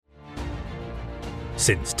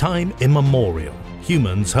Since time immemorial,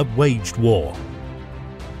 humans have waged war.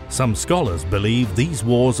 Some scholars believe these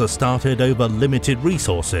wars are started over limited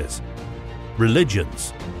resources,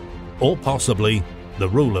 religions, or possibly the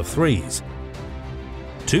rule of threes.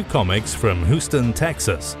 Two comics from Houston,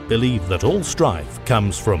 Texas believe that all strife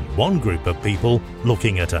comes from one group of people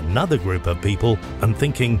looking at another group of people and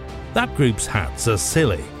thinking, that group's hats are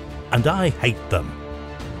silly, and I hate them.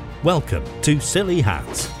 Welcome to Silly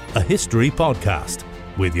Hats, a history podcast,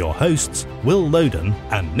 with your hosts Will Loden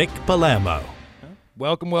and Nick Palermo.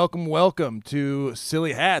 Welcome to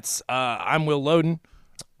Silly Hats. I'm Will Loden.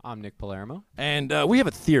 I'm Nick Palermo. And we have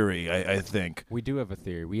a theory, I think. We do have a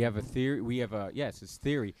theory. It's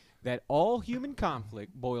theory that all human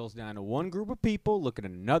conflict boils down to one group of people looking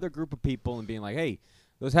at another group of people and being like, hey,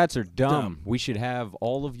 those hats are dumb. We should have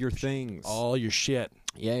all of your things. All your shit.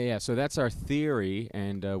 Yeah. So that's our theory,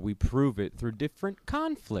 and we prove it through different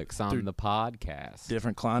conflicts on the podcast.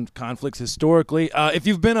 Different conflicts historically. If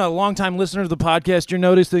you've been a long-time listener to the podcast, you're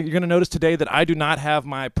going to notice today that I do not have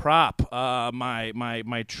my prop.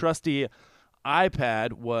 My trusty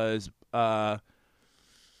iPad was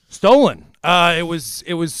stolen. It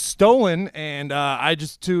was stolen, and I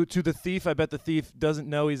just to the thief. I bet the thief doesn't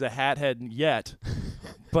know he's a hathead yet,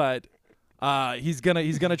 but. He's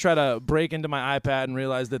gonna try to break into my iPad and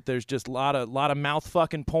realize that there's just a lot of mouth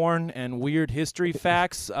fucking porn and weird history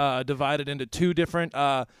facts divided into two different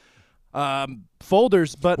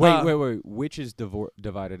folders. But wait, which is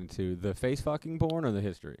divided into the face fucking porn or the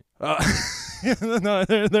history? No,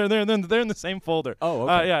 they're in the same folder. Oh,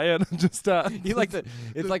 okay. Yeah. Just you like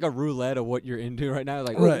it's like a roulette of what you're into right now.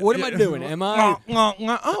 Like, right. What am I doing? Am I?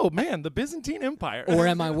 Oh man, the Byzantine Empire. Or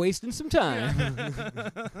am I wasting some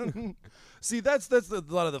time? See, that's a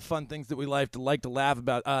lot of the fun things that we like to laugh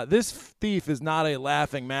about. This thief is not a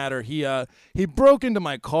laughing matter. He broke into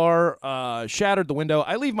my car, shattered the window.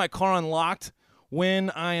 I leave my car unlocked when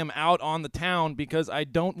I am out on the town because I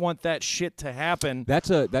don't want that shit to happen. That's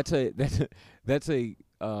a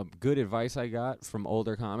good advice I got from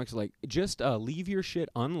older comics. Like, just leave your shit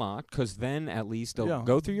unlocked, because then at least they'll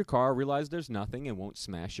go through your car, realize there's nothing, and won't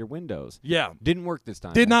smash your windows. Yeah. Didn't work this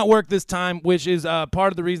time. Did not work this time, which is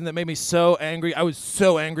part of the reason that made me so angry. I was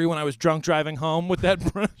so angry when I was drunk driving home with that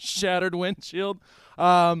shattered windshield.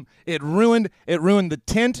 It ruined the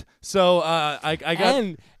tint. So I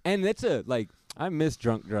got and that's I miss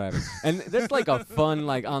drunk driving. And that's like a fun,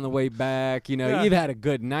 on the way back, you've had a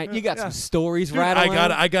good night. You got some stories rattling.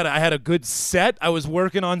 I had a good set. I was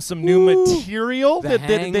working on some new material that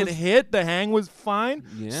hit. The hang was fine.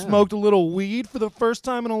 Yeah. Smoked a little weed for the first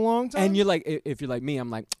time in a long time. And you're like, if you're like me, I'm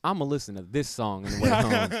like, I'm going to listen to this song on the way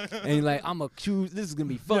home. And you're like, I'm going to choose, this is going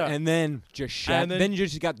to be fun. Yeah. And then then you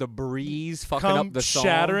just got the breeze fucking up the song.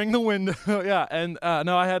 Shattering the window. Yeah. And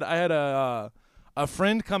no, I had a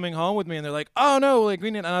friend coming home with me, and they're like, oh, no,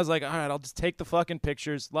 and I was like, all right, I'll just take the fucking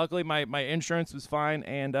pictures. Luckily, my insurance was fine,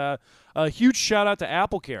 and a huge shout-out to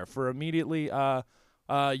AppleCare for immediately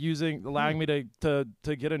allowing me to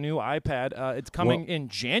get a new iPad. It's coming in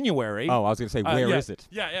January. Oh, I was going to say, where is it?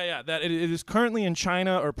 Yeah. That it is currently in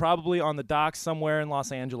China or probably on the docks somewhere in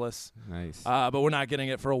Los Angeles. Nice. But we're not getting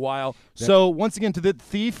it for a while. So, once again, to the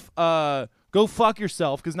thief, go fuck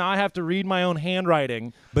yourself, because now I have to read my own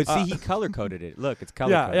handwriting. But see, he color-coded it. Look, it's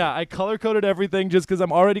color-coded. Yeah, I color-coded everything just because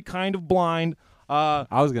I'm already kind of blind. I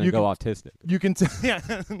was going to go autistic. You can yeah.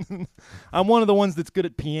 I'm one of the ones that's good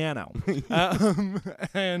at piano.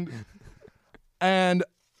 And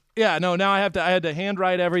yeah, no, now I had to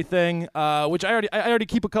handwrite everything, which I already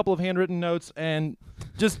keep a couple of handwritten notes, and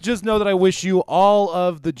just know that I wish you all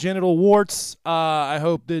of the genital warts. I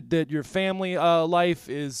hope that your family life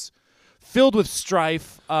is filled with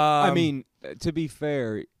strife. I mean, to be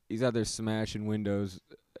fair, he's out there smashing windows.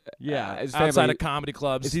 Outside of comedy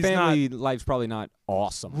clubs. His family life's probably not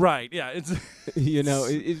awesome. Right, yeah. It's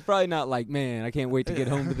it's probably not like, man, I can't wait to get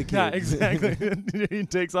home to the kids. Yeah, exactly.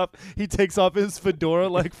 He takes off his fedora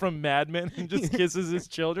like from Mad Men and just kisses his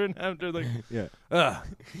children after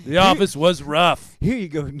the office was rough. Here you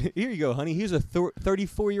go, honey. Here's a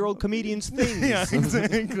 34-year-old comedian's things. Yeah,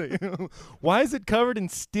 exactly. Why is it covered in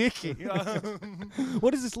sticky?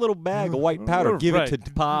 What is this little bag of white powder? Give it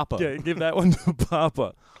to Papa. Yeah, give that one to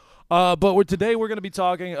Papa. But today we're going to be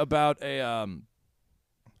talking about a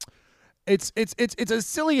it's a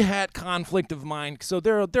silly hat conflict of mine. So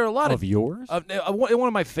there are a lot of yours. One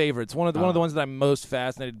of my favorites. One of the ones that I'm most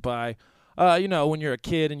fascinated by. When you're a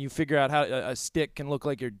kid and you figure out how a stick can look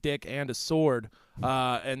like your dick and a sword,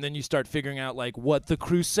 and then you start figuring out like what the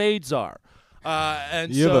Crusades are.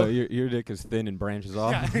 And Yeah, so but your dick is thin and branches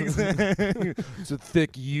off. yeah, exactly. It's a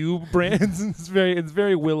thick U branch. It's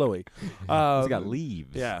very willowy. It's got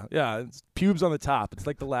leaves. Yeah, yeah. It's pubes on the top. It's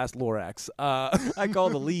like the last Lorax. I call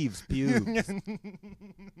the leaves pubes.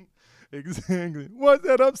 Exactly. What's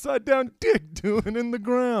that upside down dick doing in the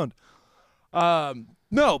ground?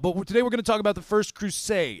 No, but today we're going to talk about the First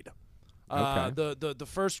Crusade. Okay. The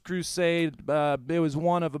First Crusade, it was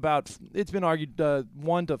one of about, it's been argued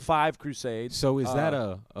 1 to 5 crusades. So is that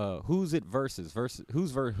who's it versus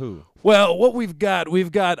who's who? Well, what we've got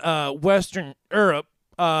Western Europe.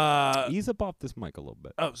 Ease up off this mic a little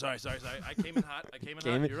bit. Oh, sorry. I came in hot.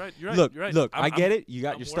 Damn it. You're right. Look, You're right. look. I get it. You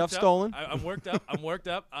got your stuff stolen. I'm worked up.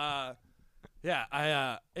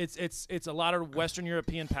 Yeah, it's a lot of Western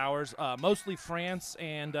European powers, mostly France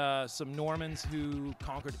and some Normans who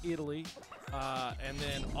conquered Italy, and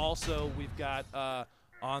then also we've got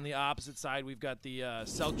on the opposite side we've got the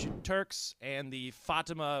Seljuk Turks and the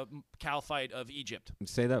Fatima Caliphate of Egypt.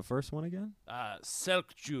 Say that first one again.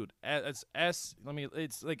 Seljuk. It's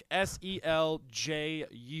like SELJUK.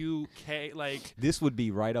 Like this would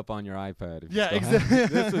be right up on your iPad. If yeah, you still exactly.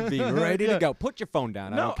 this would be ready to go. Put your phone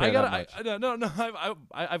down. I don't care that much.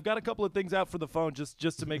 I've got a couple of things out for the phone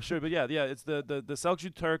just to make sure. But yeah, it's the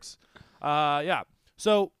Seljuk Turks. Yeah.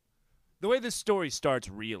 So the way this story starts,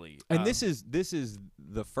 really, and this is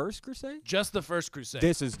the First Crusade. Just the First Crusade.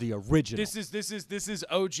 This is the original. This is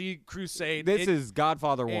OG Crusade. This is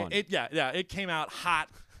Godfather 1. It came out hot.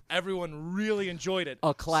 Everyone really enjoyed it.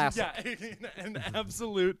 A classic. Yeah, an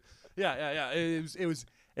absolute. Yeah. It was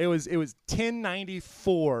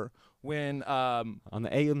 1094 when on the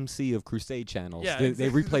AMC of Crusade channels. Yeah, they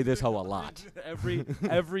replay this hoe a lot.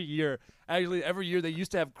 every year. Actually, every year they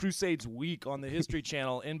used to have Crusades Week on the History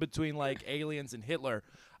Channel in between like Aliens and Hitler.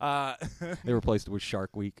 They replaced it with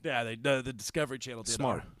Shark Week. Yeah, the Discovery Channel did.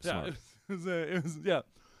 Smart. Yeah, it was yeah.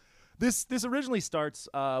 This originally starts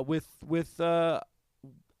with a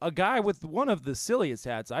guy with one of the silliest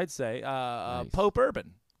hats, I'd say, Nice. Pope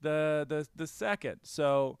Urban the second.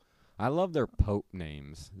 So I love their Pope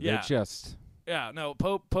names. Yeah. They're just yeah, no,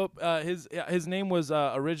 Pope. His name was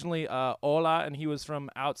originally Ola, and he was from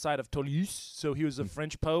outside of Toulouse, so he was a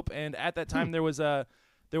French Pope. And at that time, there was an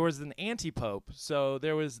anti-Pope, so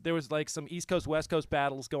there was like some East Coast West Coast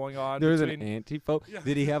battles going on. There was an anti-Pope. Yeah.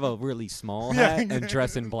 Did he have a really small hat and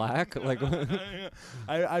dress in black? Like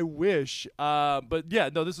I wish, but yeah,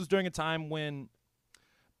 no. This was during a time when.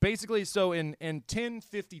 Basically, so in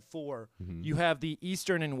 1054, you have the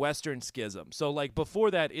Eastern and Western Schism. So, like, before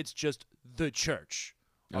that, it's just the church.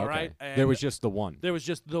 All right? And there was just the one. There was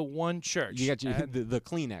just the one church. You got the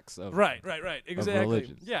Kleenex of right. Exactly.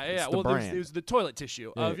 religions. Yeah. It's Well, it was the toilet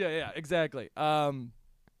tissue. Exactly. And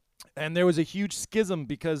there was a huge schism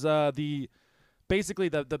because there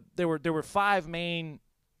were 5 main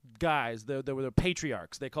guys. There were the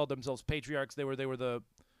patriarchs. They called themselves patriarchs. They were the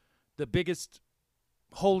biggest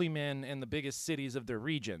holy men in the biggest cities of their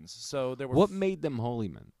regions. So there were. What made them holy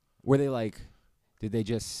men? Were they like? Did they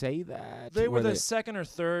just say that? They were the second or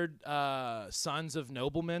third sons of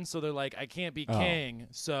noblemen. So they're like, I can't be king,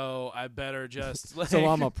 so I better just. Like, so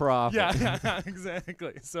I'm a prophet. Yeah,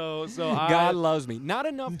 exactly. So God loves me, not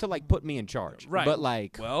enough to like put me in charge, right? But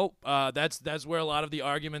like, well, that's where a lot of the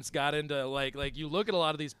arguments got into. Like you look at a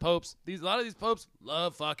lot of these popes. A lot of these popes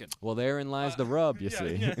love fucking. Well, therein lies the rub. You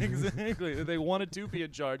see. Yeah, exactly. They wanted to be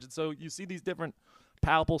in charge, and so you see these different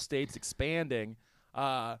papal states expanding.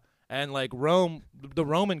 And like Rome, the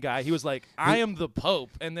Roman guy, he was like, I am the Pope.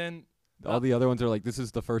 And then all the other ones are like, this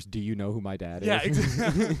is the first, do you know who my dad is? Yeah,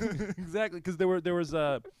 exactly. Because there were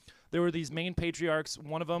these main patriarchs.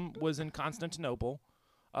 One of them was in Constantinople.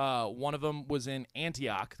 One of them was in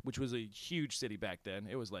Antioch, which was a huge city back then.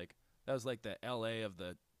 That was like the L.A. of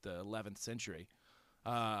the 11th century.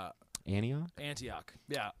 Antioch,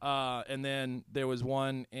 yeah. And then there was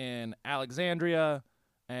one in Alexandria.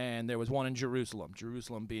 And there was one in Jerusalem.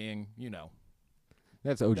 Jerusalem being,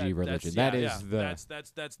 that's OG religion.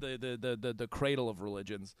 That's the cradle of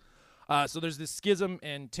religions. So there's this schism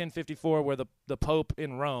in 1054 where the Pope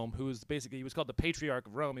in Rome, he was called the Patriarch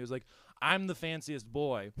of Rome. He was like, I'm the fanciest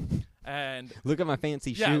boy, and look at my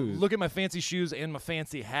fancy shoes. Look at my fancy shoes and my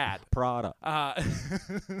fancy hat. Prada.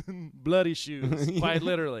 Bloody shoes, quite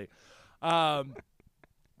literally.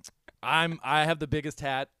 I have the biggest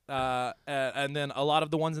hat, and then a lot of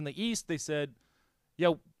the ones in the East, they said,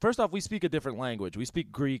 first off, we speak a different language. We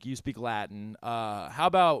speak Greek, you speak Latin. How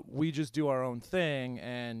about we just do our own thing,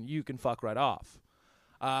 and you can fuck right off?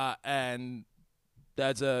 And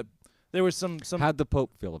there was some. How'd the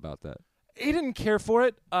Pope feel about that? he didn't care for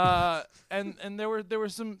it. And there were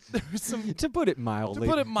some To put it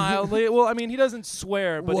mildly. Well, I mean, he doesn't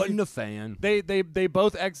swear, but wasn't a fan. They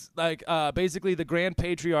both basically the grand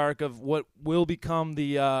patriarch of what will become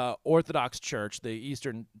the Orthodox Church, the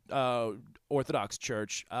Eastern Orthodox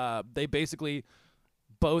Church. They basically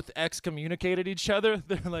both excommunicated each other.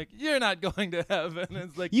 They're like, "You're not going to heaven."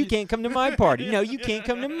 It's like You can't come to my party. No, you can't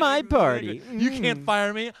come to my party. You can't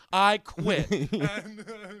fire me. I quit.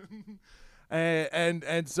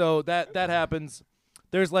 and so that happens.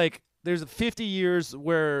 There's 50 years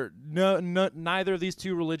where neither of these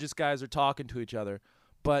two religious guys are talking to each other,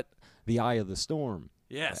 but The eye of the storm.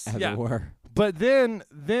 yes, As it were. But then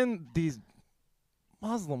these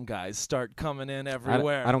Muslim guys start coming in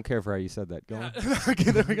everywhere. I don't care for how you said that. Go on. Okay,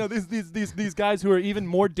 there we go. These guys who are even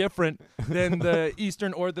more different than the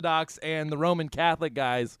Eastern Orthodox and the Roman Catholic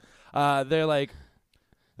guys. They're like,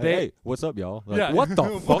 Hey, what's up, y'all? Like, yeah. What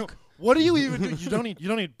the fuck? What do you even do? You don't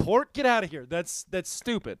need pork? Get out of here. That's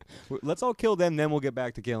stupid. Let's all kill them, then we'll get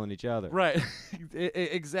back to killing each other. Right.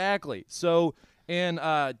 Exactly. So in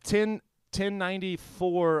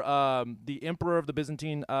 1094, the emperor of the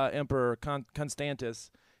Byzantine emperor Constantius,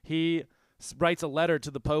 he writes a letter to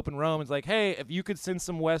the Pope in Rome. It's like, hey, if you could send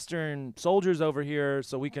some Western soldiers over here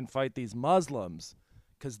so we can fight these Muslims,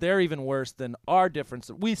 because they're even worse than our difference.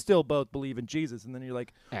 We still both believe in Jesus. And then you're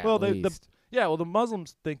like, well, the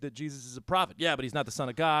Muslims think that Jesus is a prophet. Yeah, but he's not the son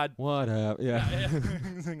of God. What up? Yeah.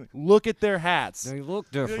 Look at their hats. They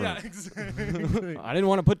look different. Yeah, exactly. I didn't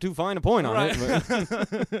want to put too fine a point on it.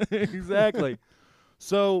 But Exactly.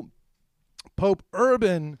 So Pope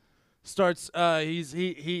Urban starts.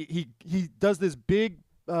 He does this big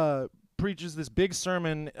preaches this big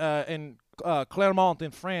sermon in Clermont in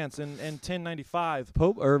France in 1095.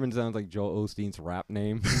 Pope Urban sounds like Joel Osteen's rap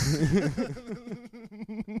name.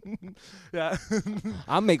 Yeah.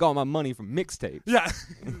 I make all my money from mixtapes. Yeah.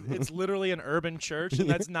 It's literally an urban church, and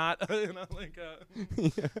that's not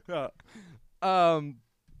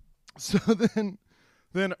So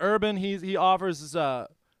then Urban he offers this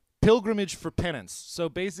pilgrimage for penance. So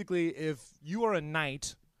basically, if you are a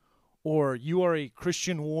knight or you are a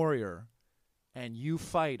Christian warrior and you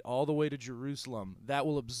fight all the way to Jerusalem, that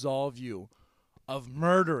will absolve you of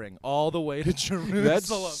murdering all the way to Jerusalem. That's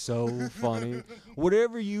so funny.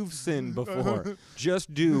 Whatever you've sinned before,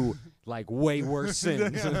 just do like way worse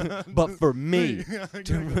sins, but for me,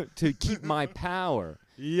 to keep my power.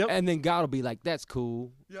 Yep. And then God will be like, "That's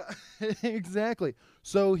cool." Yeah, exactly.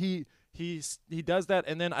 So he does that,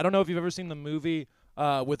 and then I don't know if you've ever seen the movie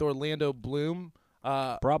with Orlando Bloom.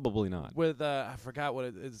 Probably not. With I forgot what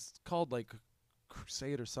it is called, like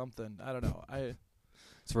Crusade or something. I don't know.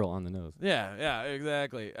 It's real on the nose. Yeah,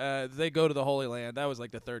 exactly. They go to the Holy Land. That was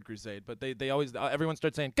like the third Crusade, but they always everyone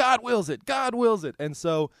starts saying God wills it, and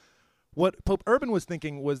so what Pope Urban was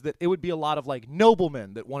thinking was that it would be a lot of like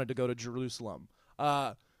noblemen that wanted to go to Jerusalem.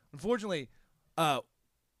 Unfortunately,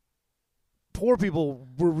 poor people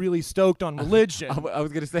were really stoked on religion. I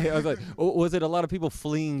was gonna say, I was like, was it a lot of people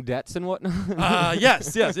fleeing debts and whatnot?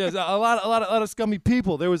 Yes. A lot of scummy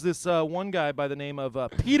people. There was this one guy by the name of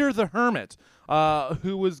Peter the Hermit,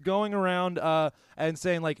 who was going around and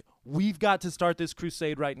saying like, "We've got to start this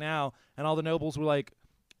crusade right now," and all the nobles were like,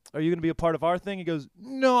 "Are you going to be a part of our thing?" He goes,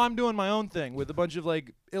 "No, I'm doing my own thing with a bunch of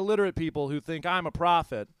like illiterate people who think I'm a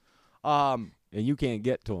prophet." And you can't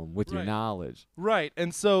get to them with your knowledge. Right.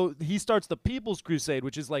 And so he starts the People's Crusade,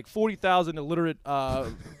 which is like 40,000 illiterate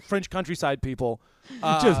French countryside people.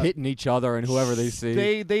 Just hitting each other and whoever they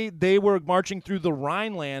see. They were marching through the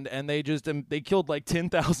Rhineland, and they killed like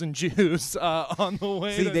 10,000 Jews on the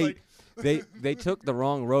way. See, they took the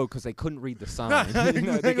wrong road because they couldn't read the sign.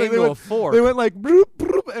 They gave you a fork. They went like broop,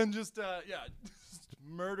 broop, and just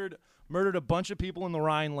murdered a bunch of people in the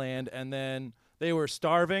Rhineland, and then they were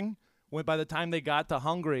starving by the time they got to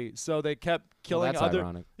Hungary, so they kept killing that's other.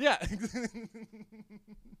 Ironic. Yeah.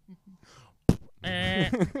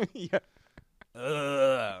 Yeah.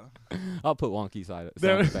 I'll put wonky sound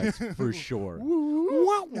effects for sure.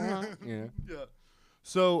 Yeah.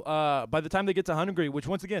 So by the time they get to Hungary, which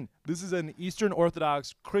once again, this is an Eastern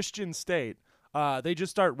Orthodox Christian state, they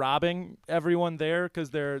just start robbing everyone there because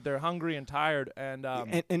they're hungry and tired, and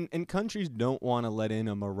countries don't want to let in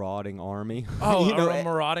a marauding army. Oh, a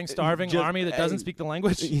marauding, starving army that doesn't speak the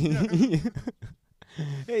language.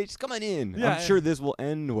 Hey, just come on in. Yeah, I'm sure this will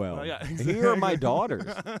end well. Exactly. Here are my daughters.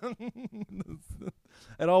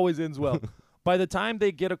 It always ends well. by the time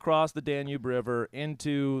they get across the Danube River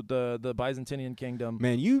into the Byzantine kingdom.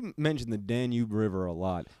 Man, you mentioned the Danube River a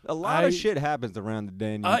lot. A lot of shit happens around the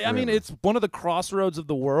Danube River. I mean, it's one of the crossroads of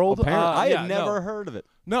the world. I had never heard of it.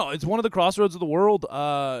 No, it's one of the crossroads of the world,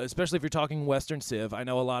 especially if you're talking Western Civ. I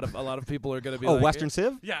know a lot of people are going to be like, Western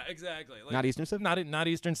Civ? Yeah, exactly. Like, not Eastern Civ? Not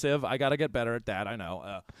Eastern Civ. I got to get better at that, I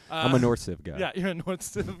know. I'm a North Civ guy. Yeah, you're a North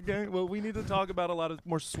Civ guy. Well, we need to talk about a lot of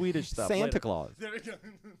more Swedish stuff Santa later. Claus. There we go.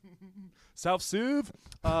 South Civ.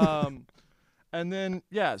 And then,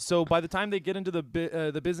 so by the time they get into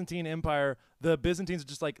the Byzantine Empire, the Byzantines are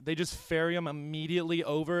just like, they just ferry them immediately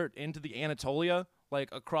over into the Anatolia, like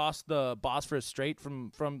across the Bosphorus Strait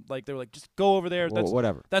from like, they were like, just go over there. Well,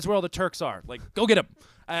 whatever. That's where all the Turks are. Like, go get them.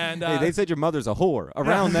 And hey, they said your mother's a whore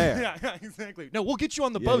around there. Yeah, exactly. No, we'll get you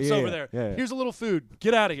on the boats over there. Yeah. Here's a little food.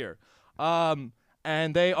 Get out of here.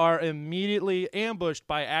 And they are immediately ambushed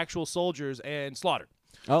by actual soldiers and slaughtered.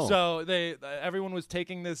 Oh. So everyone was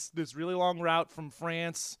taking this really long route from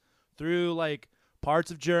France through like parts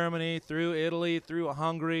of Germany, through Italy, through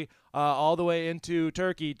Hungary, all the way into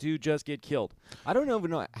Turkey to just get killed. I don't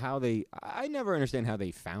even know how they. I never understand how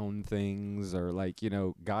they found things or like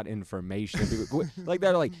got information. Like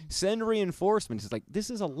they're like send reinforcements. It's like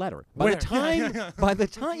this is a letter. By the time,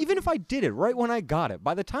 even if I did it right when I got it,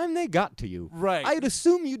 by the time they got to you, right, I'd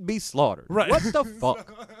assume you'd be slaughtered. Right. What the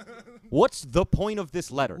fuck? What's the point of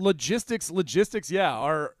this letter? Logistics, logistics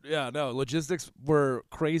were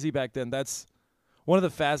crazy back then. That's one of the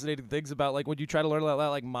fascinating things about like when you try to learn about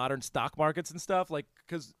like modern stock markets and stuff, like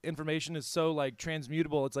because information is so like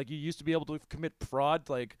transmutable. It's like you used to be able to commit fraud,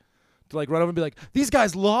 like to like run over and be like, these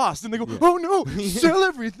guys lost, and they go, oh no, sell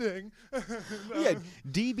everything. Yeah,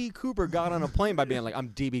 D.B. Cooper got on a plane by being like, I'm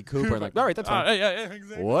D.B. Cooper. Like, all right, that's fine. Yeah,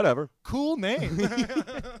 exactly. Whatever. Cool name.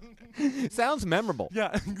 Sounds memorable.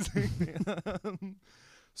 Yeah, exactly.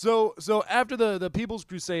 So after the People's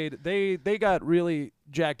Crusade, they got really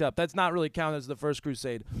jacked up. That's not really counted as the First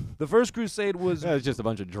Crusade. The First Crusade was It's just a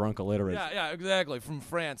bunch of drunk illiterates. Yeah, exactly, from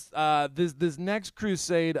France. This next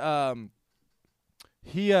crusade,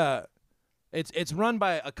 it's run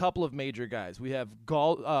by a couple of major guys. We have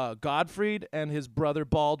Godfried and his brother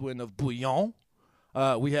Baldwin of Bouillon.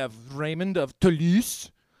 We have Raymond of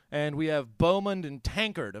Toulouse. And we have Beaumont and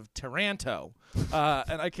Tancred of Taranto.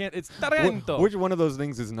 And I can't, it's Taranto. Which one of those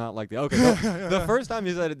things is not like the, okay, the first time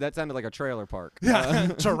you said it, that sounded like a trailer park. Yeah,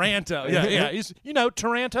 Taranto. Yeah.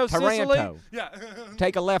 Taranto, Sicily. Yeah.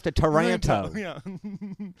 Take a left at Taranto. Yeah.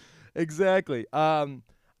 Exactly.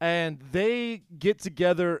 And they get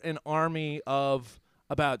together an army of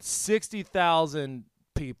about 60,000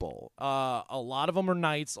 people. A lot of them are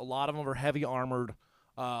knights. A lot of them are heavy armored.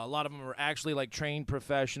 A lot of them are actually like trained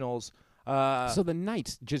professionals. So the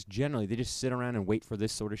knights, just generally, they just sit around and wait for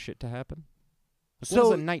this sort of shit to happen? What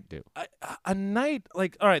does a knight do? A knight,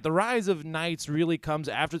 like, all right, the rise of knights really comes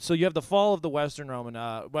after. So you have the fall of the Western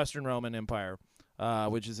Roman Empire,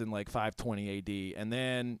 which is in like 520 AD, and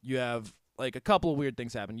then you have like a couple of weird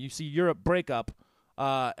things happen. You see Europe break up,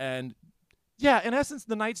 and yeah, in essence,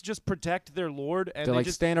 the knights just protect their lord, and they like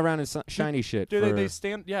just stand around in shiny shit. They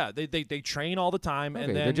stand. Yeah, they train all the time, okay,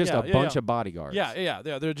 and then they're just a bunch of bodyguards. Yeah.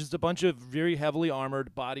 They're just a bunch of very heavily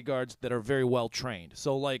armored bodyguards that are very well trained.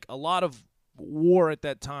 So like a lot of war at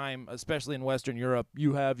that time, especially in Western Europe,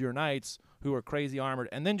 you have your knights who are crazy armored,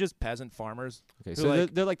 and then just peasant farmers. Okay, so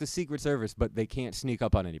they're like the Secret Service, but they can't sneak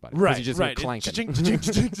up on anybody. Right, you just right. Clanking.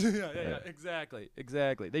 Yeah, exactly.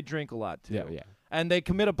 They drink a lot too. Yeah. And they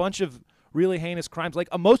commit a bunch of really heinous crimes. Like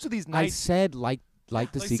most of these knights. I said like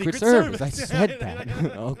the Secret Service. I said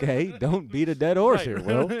that. Okay, don't beat a dead horse here,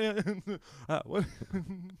 Will.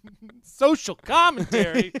 Social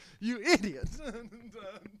commentary, you idiot.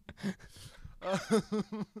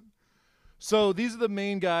 So these are the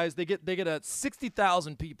main guys. They get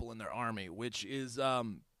 60,000 people in their army, which is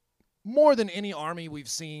more than any army we've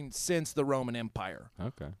seen since the Roman Empire.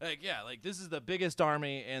 Okay. Like this is the biggest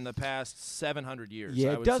army in the past 700 years.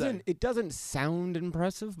 Yeah, I would say. It doesn't sound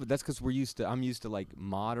impressive, but that's because I'm used to like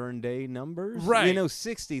modern day numbers. Right.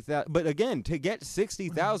 60,000. But again, to get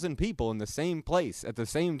 60,000 people in the same place at the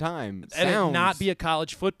same time and it not be a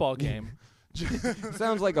college football game.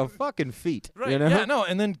 Sounds like a fucking feat, right? Yeah, no,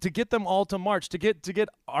 and then to get them all to march, to get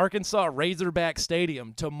Arkansas Razorback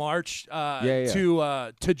Stadium to march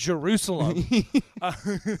to Jerusalem,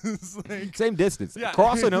 same distance,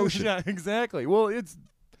 across an ocean. Yeah, exactly. Well, it's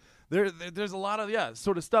there's a lot of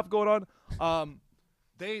sort of stuff going on.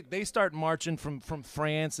 They start marching from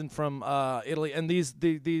France and from Italy, and these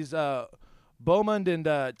Beaumont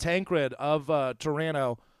and Tancred of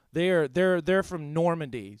Taranto. They're from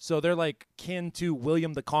Normandy, so they're like kin to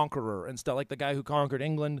William the Conqueror and stuff, like the guy who conquered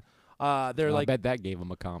England. They're I like, bet that gave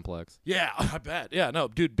him a complex. yeah, I bet. Yeah, no,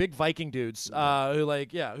 dude, big Viking dudes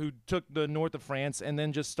who took the north of France and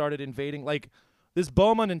then just started invading. Like this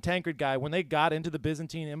Bohemund and Tancred guy, when they got into the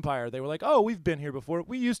Byzantine Empire, they were like, oh, we've been here before.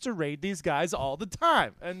 We used to raid these guys all the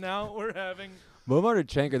time. And now we're having... Momar and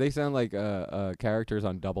Chenker, they sound like characters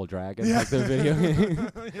on Double Dragon, like their video game.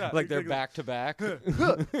 Yeah, like they're back to back.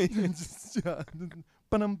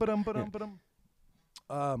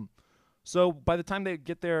 So by the time they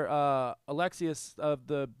get there, Alexius of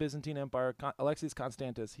the Byzantine Empire, Alexius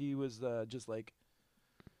Constantus, he was just like,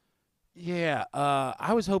 yeah,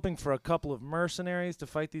 I was hoping for a couple of mercenaries to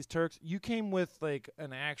fight these Turks. You came with like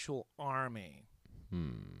an actual army.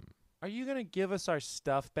 Are you going to give us our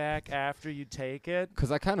stuff back after you take it?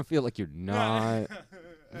 Because I kind of feel like you're not.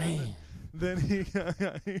 Man. Then he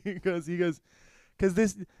goes, because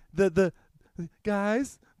this, the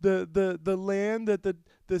guys, the land that the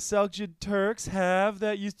Seljuk Turks have,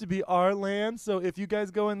 that used to be our land. So if you guys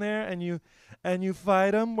go in there and you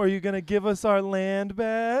fight them, are you going to give us our land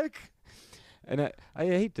back? And I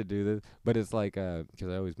hate to do this, but it's like, because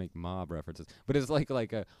I always make mob references, but it's like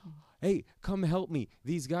hey, come help me.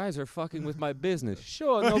 These guys are fucking with my business.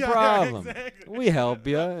 Sure, no problem. Exactly. We help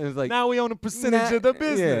you. And it's like, now we own a percentage of the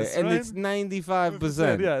business, and right? it's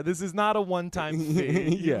 95%. Yeah, this is not a one-time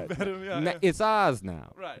fee. Yeah. It's ours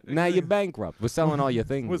now. Right. Now you're bankrupt. We're selling all your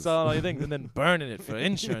things. We're selling all your things and then burning it for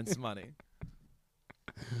insurance money.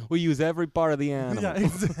 We use every part of the animal. Yeah,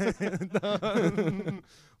 exactly.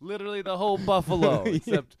 Literally the whole buffalo,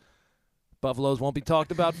 except buffaloes won't be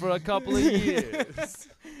talked about for a couple of years.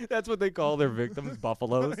 That's what they call their victims,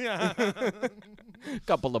 buffaloes. Yeah.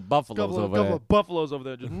 Couple of buffaloes over there. Couple of buffaloes over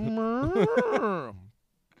there. Just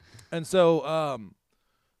and so,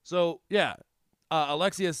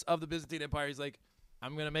 Alexius of the Byzantine Empire, he's like,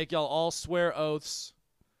 I'm going to make y'all all swear oaths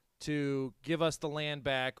to give us the land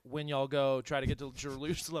back when y'all go try to get to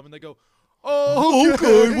Jerusalem. And they go, oh,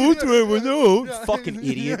 okay, we'll swear with oaths. Yeah. Fucking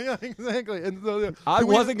idiot. Yeah, exactly. And so, I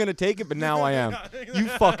wasn't going to take it, but now I am. You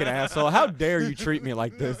fucking asshole. How dare you treat me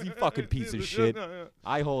like this? You fucking piece of shit.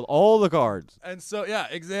 I hold all the cards. And so, yeah,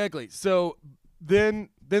 exactly. So then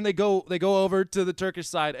they go over to the Turkish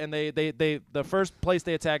side, and they the first place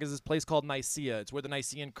they attack is this place called Nicaea. It's where the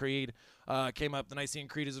Nicene Creed came up. The Nicene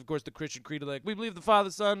Creed is, of course, the Christian creed. Like, we believe the Father,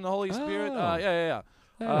 Son, and the Holy Spirit. Yeah.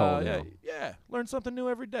 Learn something new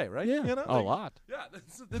every day, right? Yeah, you know? a lot. Yeah,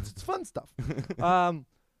 it's fun stuff.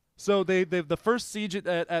 So the first siege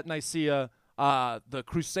at Nicaea, the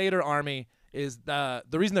Crusader army is the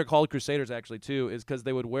reason they're called Crusaders actually too is because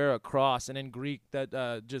they would wear a cross, and in Greek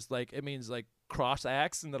that just like it means like cross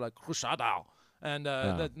axe, and they're like Crusade, and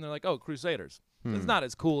and they're like, oh, Crusaders. It's not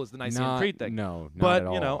as cool as the Nicene Creed thing. No, not but at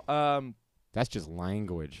all. you know. That's just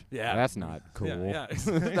language. Yeah. That's not cool. Yeah. There's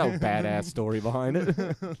no badass story behind it.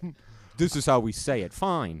 This is how we say it.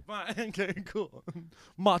 Fine. Okay, cool.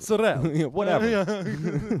 Mozzarella. Whatever.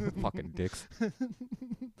 Fucking dicks.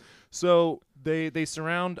 So they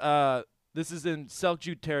surround. This is in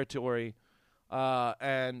Seljuk territory,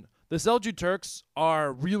 and the Seljuk Turks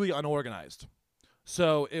are really unorganized.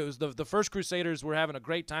 So it was the first Crusaders were having a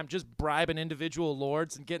great time just bribing individual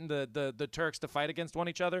lords and getting the Turks to fight against one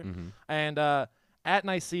each other. Mm-hmm. And at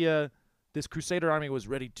Nicaea, this Crusader army was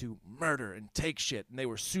ready to murder and take shit, and they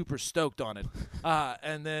were super stoked on it.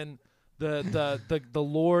 And then the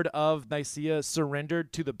lord of Nicaea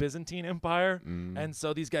surrendered to the Byzantine Empire, and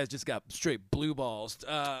so these guys just got straight blue balls.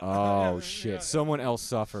 Shit! Yeah. Someone else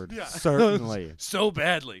suffered. Yeah. Certainly. So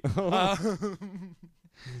badly.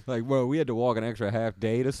 Like, well, we had to walk an extra half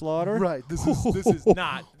day to slaughter. Right. This is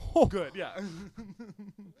not good. Yeah.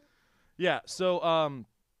 Yeah. So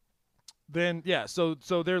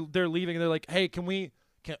so they're leaving, and they're like, hey,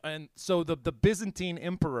 and so the Byzantine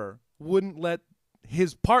emperor wouldn't let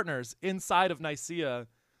his partners inside of Nicaea,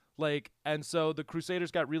 and so the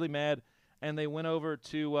Crusaders got really mad, and they went over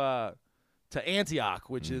to Antioch,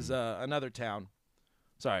 which is another town.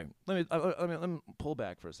 Sorry, let me pull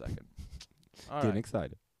back for a second. Getting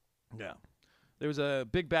excited. Yeah. There was a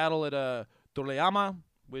big battle at Doryama,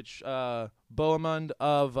 which Bohemund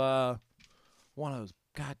of one of those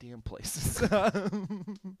goddamn places.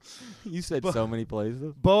 You said so many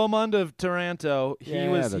places. Bohemund of Taranto. He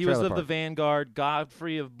was of the vanguard.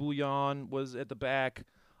 Godfrey of Bouillon was at the back.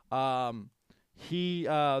 There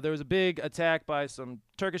was a big attack by some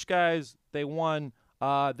Turkish guys. They won.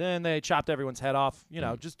 Then they chopped everyone's head off. You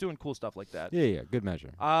know, just doing cool stuff like that. Yeah, good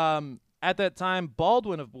measure. At that time,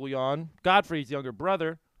 Baldwin of Bouillon, Godfrey's younger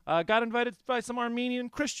brother, got invited by some Armenian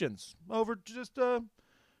Christians over to just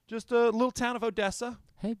just a little town of Odessa.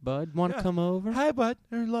 Hey, bud, want to Yeah. come over? Hi, bud.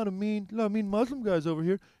 There's a lot of mean Muslim guys over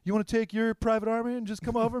here. You want to take your private army and just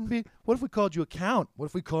come over and be? What if we called you a count? What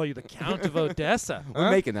if we call you the Count of Odessa?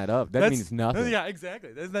 We're making that up. That means nothing. Yeah,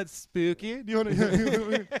 exactly. Isn't that spooky? Do you want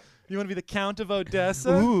to? You want to be the Count of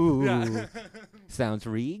Odessa? Ooh. Yeah. Sounds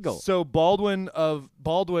regal. So Baldwin,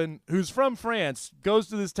 who's from France, goes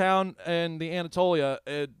to this town in the Anatolia,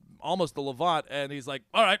 almost the Levant, and he's like,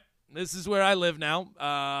 "All right, this is where I live now.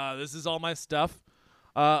 This is all my stuff."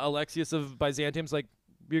 Alexius of Byzantium's like,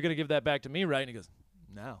 "You're gonna give that back to me, right?" And he goes,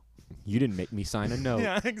 "No." You didn't make me sign a note.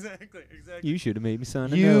 Yeah, exactly. You should have made me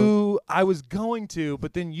sign a note. I was going to,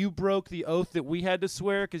 but then you broke the oath that we had to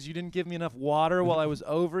swear because you didn't give me enough water while I was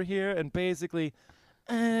over here, and basically,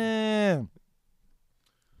 so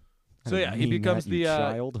yeah, he becomes the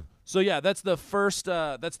child. So yeah, that's the first.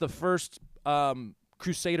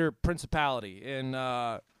 Crusader principality in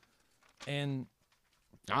like the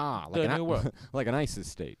New World. like an ISIS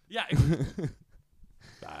state. Yeah.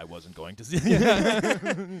 I wasn't going to see.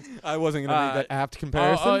 I wasn't going to make that apt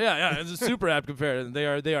comparison. Oh yeah, it's a super apt comparison. They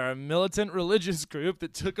are a militant religious group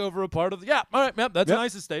that took over a part of the. Yeah, all right, yep, that's an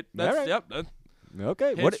ISIS state. That's right. yep.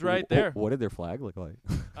 Okay, It's right there. What did their flag look like?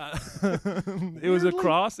 It was a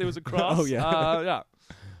cross. It was a cross. Oh, yeah. Yeah.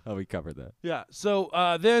 Oh, we covered that. Yeah. So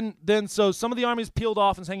then so some of the armies peeled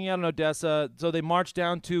off and was hanging out in Odessa. So they marched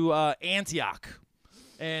down to Antioch,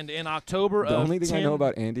 and in October The of only thing 10 I know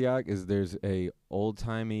about Antioch is there's a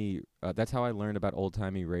old-timey that's how I learned about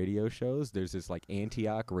old-timey radio shows. There's this like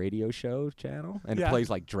Antioch radio show channel, and Yeah. it plays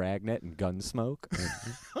like Dragnet and Gunsmoke.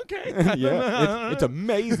 Okay. Yeah, it's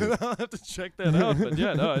amazing. I'll have to check that out. But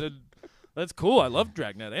yeah, no, that's cool. I love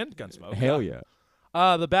Dragnet and Gunsmoke. Hell yeah.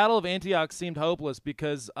 The Battle of Antioch seemed hopeless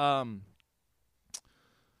because the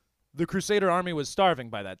Crusader army was starving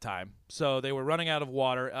by that time. So they were running out of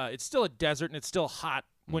water. It's still a desert, and it's still hot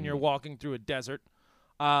when you're walking through a desert.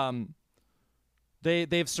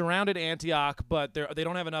 They've surrounded Antioch, but they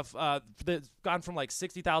don't have enough. They've gone from like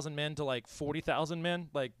 60,000 men to like 40,000 men.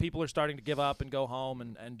 Like people are starting to give up and go home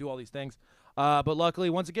and do all these things. But luckily,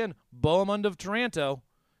 once again, Bohemund of Taranto,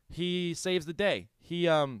 he saves the day. He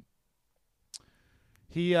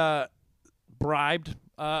bribed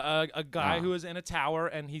a guy who was in a tower,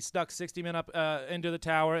 and he stuck 60 men up into the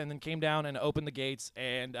tower and then came down and opened the gates,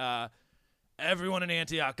 and everyone in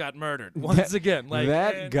Antioch got murdered once again. Like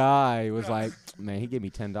that guy was like, man, he gave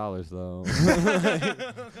me $10 though.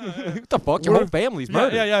 What the fuck? Your whole family's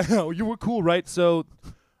murdered. Yeah. No, you were cool, right? So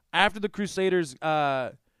after the Crusaders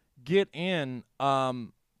get in,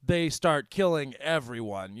 they start killing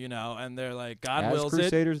everyone, and they're like, God As wills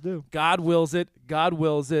Crusaders it. do. God wills it. God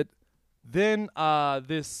wills it. Then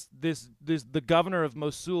the governor of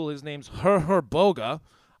Mosul, his name's Herboga.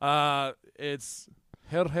 It's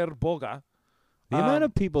Herboga. The amount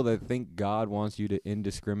of people that think God wants you to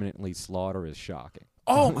indiscriminately slaughter is shocking.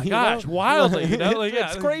 Oh my gosh, wildly!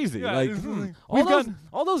 It's crazy. Yeah, Like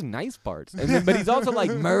all those nice parts, but he's also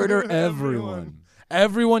like murder everyone.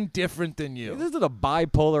 Everyone different than you. This is a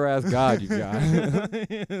bipolar ass God you got.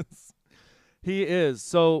 He is.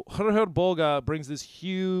 So Herboga brings this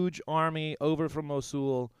huge army over from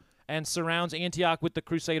Mosul and surrounds Antioch with the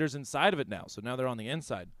Crusaders inside of it now. So now they're on the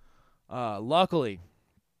inside. Luckily,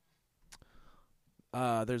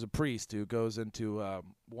 there's a priest who goes into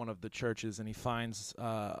one of the churches and he finds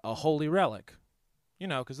a holy relic.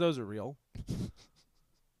 Because those are real.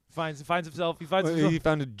 He finds himself. He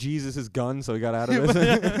found Jesus' gun, so he got out of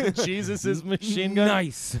this. Jesus' machine gun.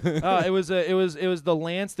 Nice. It was the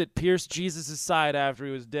lance that pierced Jesus' side after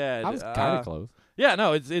he was dead. I was kind of close. Yeah,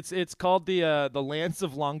 no, it's called the Lance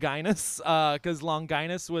of Longinus, because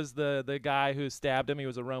Longinus was the guy who stabbed him. He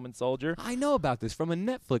was a Roman soldier. I know about this from a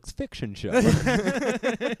Netflix fiction show.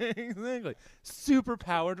 Exactly, super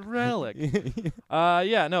powered relic.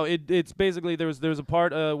 Yeah, no, it's basically there was a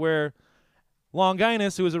part where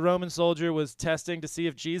Longinus, who was a Roman soldier, was testing to see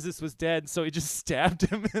if Jesus was dead, so he just stabbed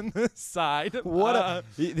him in the side. What?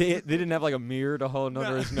 They didn't have like a mirror to hold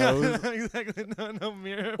under his nose? Exactly, no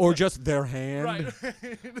mirror. Or just their hand? Right.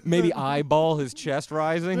 Maybe eyeball his chest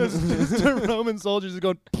rising? Just a Roman soldier just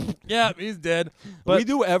going, yeah, he's dead. But we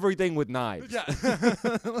do everything with knives. yeah,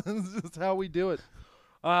 that's just how we do it.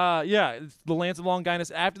 Yeah, it's the Lance of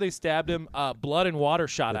Longinus. After they stabbed him, blood and water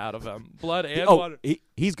shot out of him. Blood and water.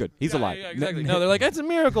 He's good. He's alive. Yeah, exactly. No, they're like, that's a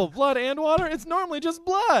miracle. Blood and water? It's normally just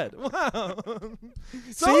blood. Wow.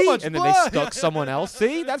 See? Much and blood. then they stuck someone else.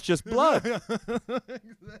 See? That's just blood.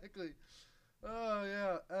 Exactly. Oh,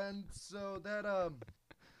 yeah. And so that,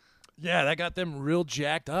 yeah, that got them real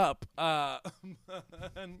jacked up.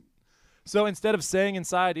 And so instead of staying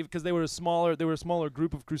inside, because they were a smaller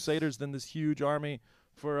group of Crusaders than this huge army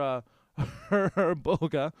for her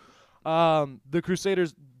boga. The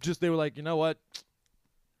Crusaders they were like, you know what?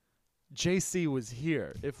 JC was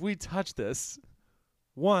here. If we touch this,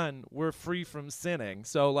 one, we're free from sinning.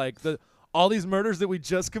 So like all these murders that we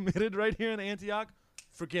just committed right here in Antioch,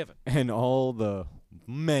 forgiven. And all the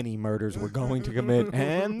many murders we're going to commit,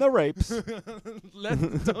 and the rapes. Don't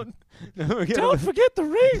forget the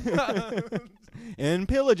rape. And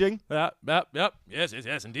pillaging. Yep. Yes,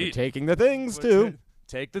 indeed. We're taking the things, too.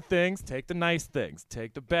 Take the things, take the nice things,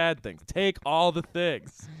 take the bad things, take all the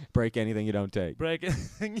things. Break anything you don't take. Break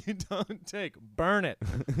anything you don't take. Burn it.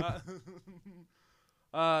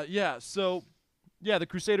 The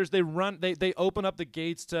Crusaders, they open up the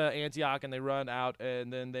gates to Antioch and they run out,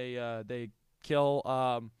 and then they kill.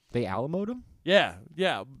 They Alamo'd him? Yeah,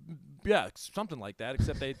 something like that.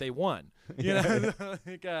 Except they won. You know,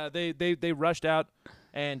 like, they rushed out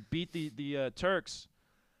and beat the Turks.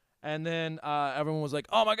 And then everyone was like,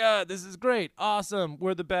 "Oh my God, this is great, awesome,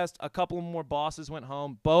 we're the best." A couple more bosses went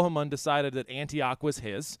home. Bohemond decided that Antioch was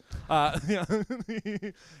his.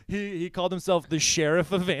 He called himself the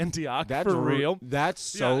Sheriff of Antioch. That's for real. That's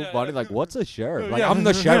so funny. Like, what's a sheriff? Like, I'm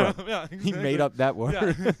the sheriff. Exactly. He made up that word.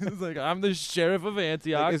 Yeah. It's like, I'm the Sheriff of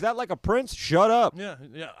Antioch. Like, is that like a prince? Shut up. Yeah.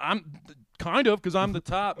 I'm kind of, because I'm the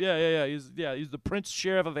top. Yeah. He's the Prince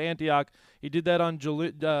Sheriff of Antioch. He did that on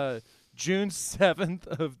June 7th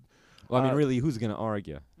of. Well, I mean, really, who's going to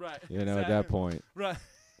argue? Right. You know, at that point. Right.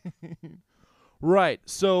 Right.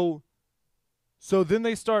 So then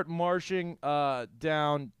they start marching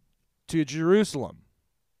down to Jerusalem.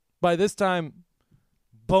 By this time,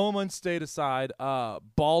 Bohemond stayed aside.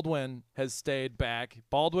 Baldwin has stayed back.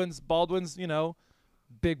 Baldwin's,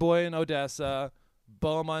 big boy in Odessa.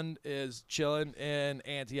 Bohemond is chilling in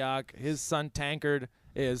Antioch. His son Tankard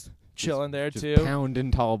is chilling there just too.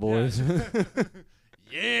 Pounding tall boys. Yeah.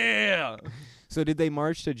 Yeah. So did they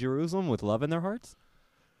march to Jerusalem with love in their hearts?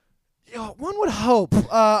 Yeah, one would hope.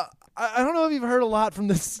 I don't know if you've heard a lot from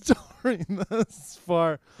this story thus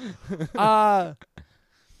far. A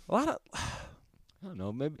lot of. I don't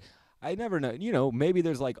know. Maybe I never know. You know, maybe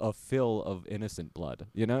there's like a fill of innocent blood.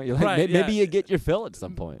 You know, you're like, right, maybe you get your fill at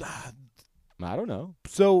some point. I don't know.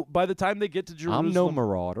 So by the time they get to Jerusalem, I'm no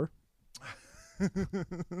marauder.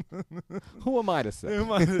 Who am I to say?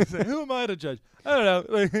 Who am I to judge? I don't know.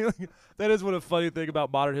 Like, that is what a funny thing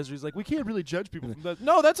about modern history is. Like, we can't really judge people from that.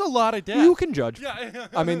 No, that's a lot of death. You can judge. Yeah.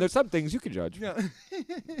 I mean, there's some things you can judge. Yeah.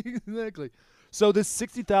 Exactly. So this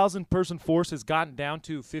 60,000 person force has gotten down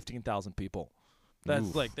to 15,000 people. That's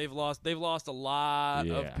Oof. like they've lost a lot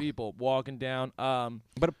of people walking down.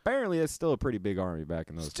 But apparently it's still a pretty big army back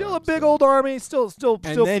in those Still times, a big old army. Still.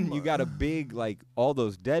 And then you got a big, like, all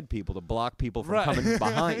those dead people to block people from coming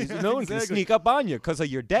behind you. No one can sneak up on you because of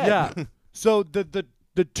your dead. Yeah. So the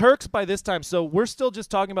Turks by this time. So we're still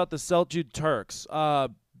just talking about the Seljuk Turks.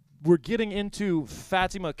 We're getting into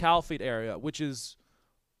Fatima Caliphate area, which is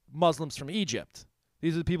Muslims from Egypt.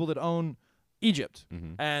 These are the people that own Egypt,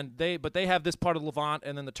 and they have this part of Levant,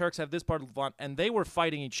 and then the Turks have this part of Levant, and they were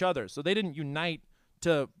fighting each other, so they didn't unite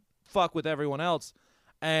to fuck with everyone else.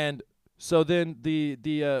 And so then the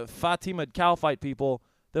Fatimid Caliphate people,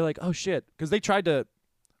 they're like, oh shit, because they tried to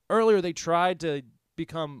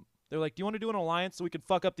become. They're like, do you want to do an alliance so we can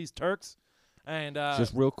fuck up these Turks? And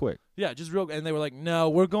just real quick. Yeah, just real. And they were like,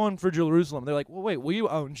 no, we're going for Jerusalem. They're like, well, wait, will you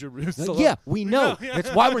own Jerusalem? Yeah, we know.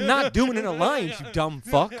 That's why we're not doing an alliance, you dumb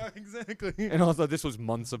fuck. Yeah, exactly. And also, this was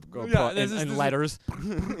months ago. And letters.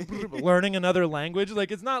 Learning another language.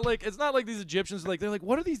 Like, it's not like these Egyptians, like, they're like,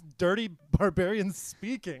 what are these dirty barbarians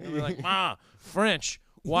speaking? And they're like, French.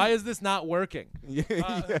 Why is this not working?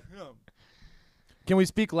 Yeah. Can we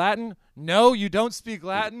speak Latin? No, you don't speak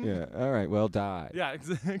Latin. Yeah, all right, well, die. Yeah,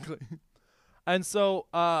 exactly. And so,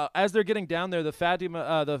 as they're getting down there, the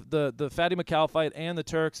Fatima, the Fatima Caliphate and the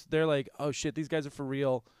Turks, they're like, "Oh shit, these guys are for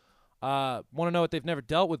real." Want to know what they've never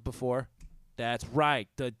dealt with before? That's right,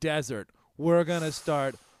 the desert. We're gonna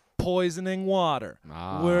start poisoning water.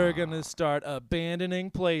 We're gonna start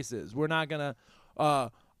abandoning places. We're not gonna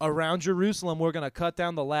around Jerusalem. We're gonna cut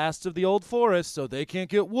down the last of the old forests so they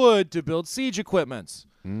can't get wood to build siege equipments.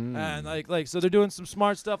 And like so, they're doing some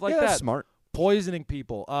smart stuff like that. Smart. Poisoning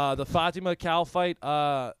people. The Fatima Caliphate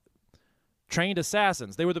trained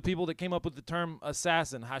assassins. They were the people that came up with the term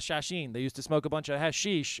assassin, hashashin. They used to smoke a bunch of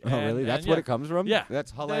hashish. Oh, really? That's what it comes from? Yeah.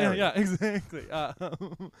 That's hilarious. Yeah, exactly.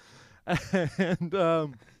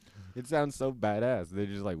 It sounds so badass. They're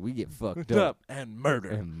just like, we get fucked up up and murder.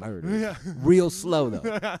 and murder. Yeah. Real slow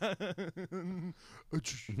though.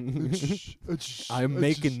 I'm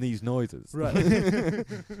making these noises. Right.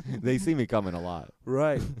 They see me coming a lot.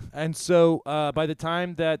 Right. And so by the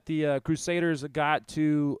time that the Crusaders got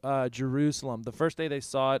to Jerusalem, the first day they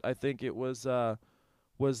saw it, I think it was the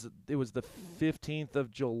 15th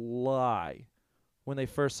of July when they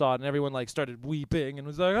first saw it, and everyone like started weeping and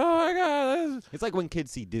was like, "Oh my God!" It's like when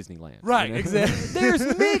kids see Disneyland. Right, you know? exactly.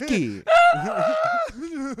 There's Mickey.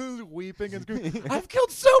 Weeping and screaming. I've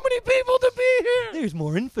killed so many people to be here. There's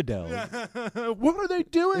more infidels What are they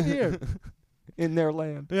doing here? in their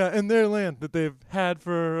land. Yeah, in their land that they've had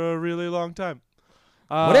for a really long time.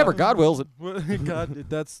 Whatever, God wills it. God,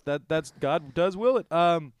 that's God does will it.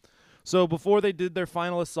 So before they did their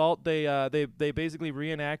final assault, they basically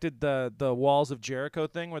reenacted the walls of Jericho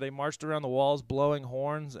thing, where they marched around the walls blowing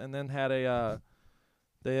horns, and then had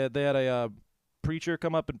they had a preacher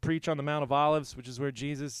come up and preach on the Mount of Olives, which is where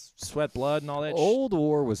Jesus sweat blood and all that. Old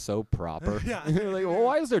War was so proper. Yeah. Like, well,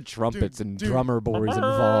 why is there trumpets and Dude. drummer boys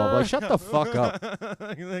involved? Like, shut the fuck up.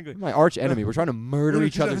 Exactly. My arch enemy. We're trying to murder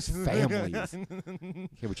each other's families.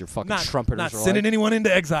 Here with your fucking trumpeters. Not are sending like, anyone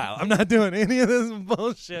into exile. I'm not doing any of this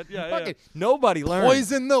bullshit. Yeah, fucking nobody learned.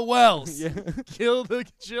 Poison the wells. Yeah. Kill the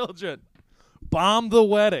children. Bomb the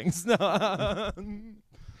weddings. No.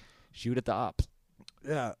 Shoot at the ops.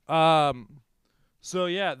 Yeah. So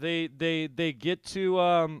yeah, they get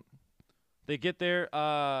to they get there.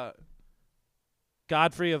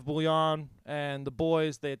 Godfrey of Bouillon and the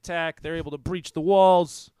boys, they attack. They're able to breach the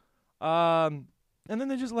walls, and then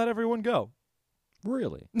they just let everyone go.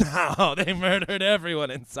 Really? No, they murdered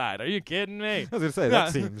everyone inside. Are you kidding me? I was gonna say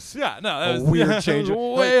that seems a weird change.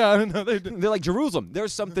 Way out. No, They're like, Jerusalem.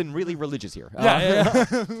 There's something really religious here. Yeah.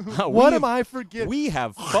 What am I forgetting? We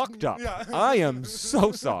have fucked up. Yeah. I am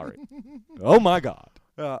so sorry. Oh my God.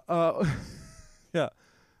 Yeah.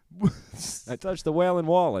 I touched the Wailing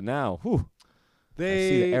Wall, and now, whew, I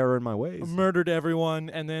see the They error in my ways. murdered everyone,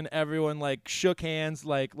 and then everyone like shook hands,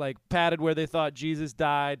 like patted where they thought Jesus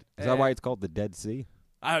died. Is that why it's called the Dead Sea?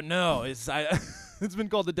 I don't know. It's been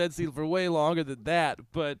called the Dead Sea for way longer than that,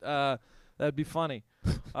 but that'd be funny.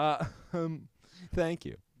 Thank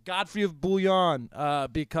you. Godfrey of Bouillon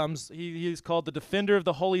becomes he's called the Defender of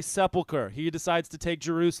the Holy Sepulchre. He decides to take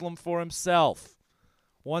Jerusalem for himself.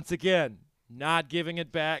 Once again, not giving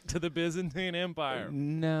it back to the Byzantine Empire.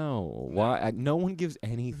 No. Why? No one gives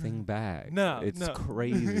anything back. No, It's no.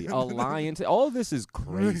 crazy. Alliance. All of this is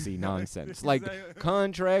crazy nonsense. Like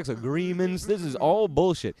contracts, agreements. This is all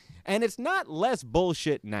bullshit. And it's not less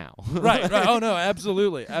bullshit now. Right. Oh, no,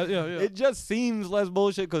 absolutely. Yeah. It just seems less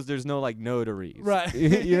bullshit because there's no, like, notaries. Right.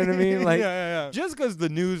 You know what I mean? Like, yeah. just because the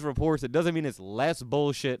news reports it doesn't mean it's less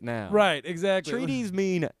bullshit now. Right, exactly. Treaties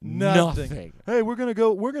mean Nothing. nothing. Hey, we're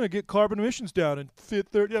gonna get carbon emissions down in fifth,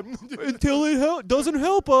 third. Yeah. Until it doesn't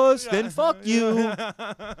help us, Yeah. then fuck you. Yeah.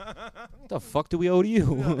 What the fuck do we owe to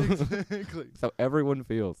you? Exactly. That's how everyone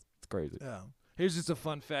feels. It's crazy. Yeah. Here's just a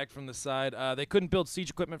fun fact from the side. They couldn't build siege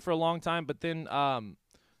equipment for a long time, but then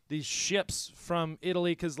these ships from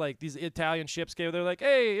Italy, because like these Italian ships came, they're like,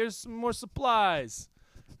 hey, here's some more supplies.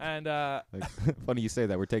 And Funny you say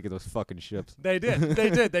that. We're taking those fucking ships. they did.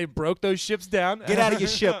 They broke those ships down. Get out of your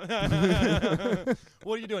ship.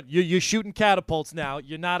 What are you doing? You're shooting catapults now.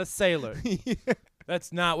 You're not a sailor.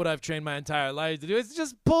 That's not what I've trained my entire life to do. It's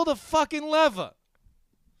just pull the fucking lever.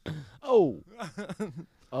 Oh.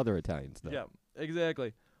 Other Italian stuff. Yeah,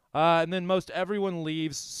 exactly. And then most everyone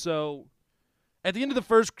leaves. So at the end of the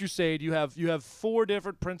First Crusade, you have four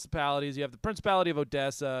different principalities. You have the Principality of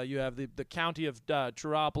Odessa. You have the county of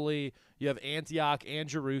Thermopylae. You have Antioch and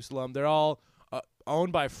Jerusalem. They're all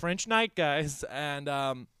owned by French knight guys. And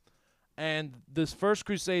this First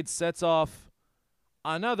Crusade sets off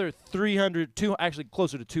another 300, actually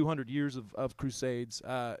closer to 200 years of crusades.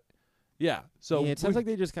 Yeah. So it sounds like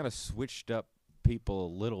they just kind of switched up people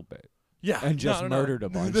a little bit. Yeah, and just no. murdered a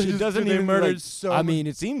bunch. They It just- doesn't they even murdered like, so I much. mean,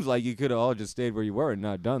 it seems like you could have all just stayed where you were and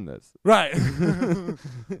not done this. Right.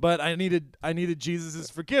 But I needed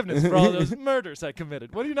Jesus' forgiveness for all those murders I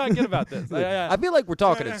committed. What do you not get about this? I feel like we're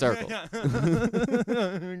talking in circles. Yeah.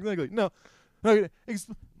 Exactly. No. Hey,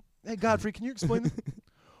 Godfrey, can you explain this?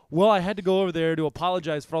 Well, I had to go over there to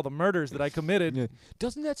apologize for all the murders that I committed. Yeah.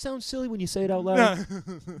 Doesn't that sound silly when you say it out loud?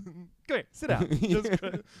 Come here, sit down.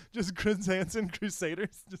 Just Chris Hansen,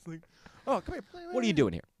 Crusaders. Just like, oh, come here. What are you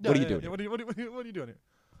doing here? What are you doing? What are you doing here?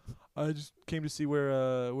 I just came to see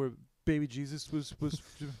where baby Jesus was.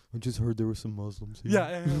 I just heard there were some Muslims here.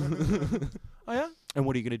 Yeah. Oh yeah. And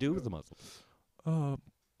what are you going to do with the Muslims?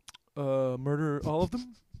 Murder all of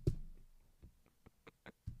them.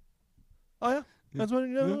 That's what.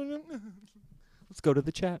 Let's go to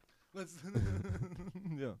the chat. Let's.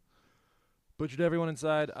 Yeah. Butchered everyone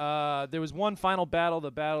inside. There was one final battle,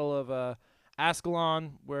 the Battle of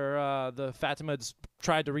Ascalon, where the Fatimids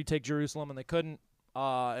tried to retake Jerusalem and they couldn't.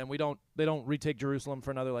 And they don't retake Jerusalem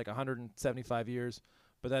for another like 175 years.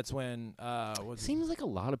 But that's when Seems like a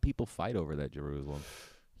lot of people fight over that Jerusalem.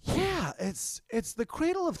 Yeah, it's the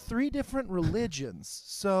cradle of 3 different religions.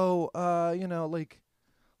 So like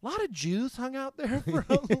a lot of Jews hung out there for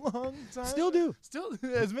a long time. Still do. Still,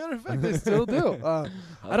 as a matter of fact, they still do. I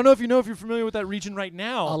don't know if you're familiar with that region right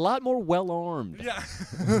now. A lot more well-armed. Yeah.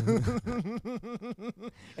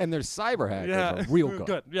 And their cyber hackers Yeah, are real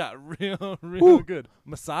good. Yeah, real good.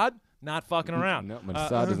 Mossad, not fucking around. No,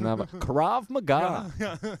 Mossad does not. Krav Maga.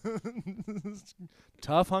 Yeah.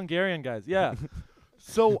 Tough Hungarian guys. Yeah.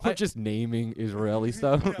 So We're just naming Israeli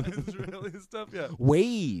stuff. Yeah, Israeli stuff. Yeah.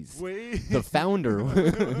 Waze. The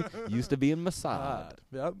founder used to be in Mossad.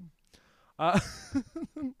 Yep.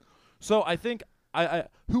 So I think I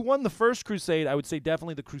who won the first crusade? I would say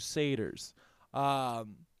definitely the Crusaders. Well,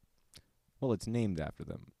 it's named after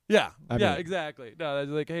them. Yeah. I mean, Exactly. No, that's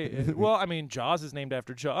like, hey, well, I mean, Jaws is named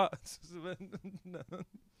after Jaws.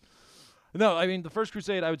 No, I mean the first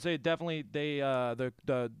crusade. I would say definitely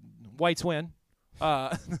the whites win.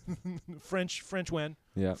 French win.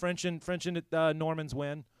 Yeah. French and Normans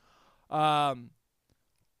win.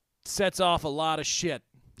 Sets off a lot of shit.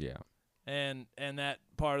 Yeah. And that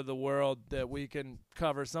part of the world that we can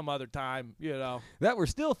cover some other time, That we're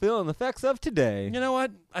still feeling the effects of today. You know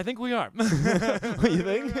what? I think we are. What you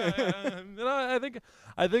think?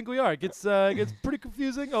 I think we are. It gets pretty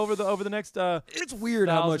confusing over the next. It's weird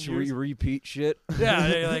how much we years. repeat shit.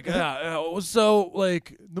 So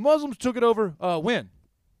like the Muslims took it over. When?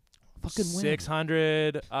 Fucking win.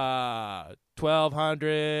 600,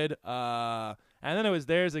 1200, and then it was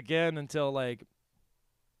theirs again until like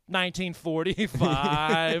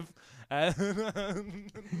 1945.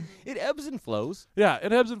 It ebbs and flows. Yeah,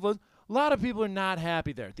 it ebbs and flows. A lot of people are not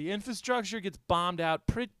happy there. The infrastructure gets bombed out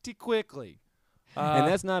pretty quickly. And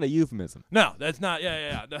that's not a euphemism. No, that's not.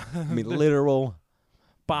 Yeah. I mean, literal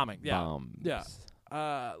bombing. Yeah. bombs. Yeah.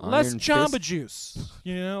 Less Iron Jamba fist? juice.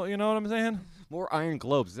 You know what I'm saying? More iron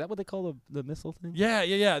globes. Is that what they call the missile thing?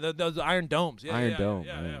 Yeah. Those iron domes. Yeah, Iron yeah, dome.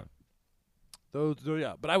 Yeah. Those,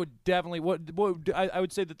 yeah. But I would definitely I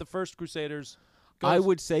would say that the first Crusaders. I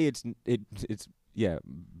would say it's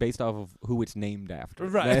based off of who it's named after.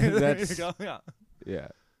 Right. There you go. Yeah. Yeah.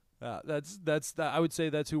 That's I would say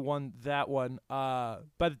that's who won that one. By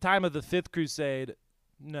the time of the 5th Crusade,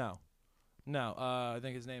 no. I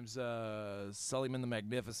think his name's Suleiman the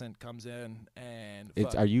Magnificent comes in and.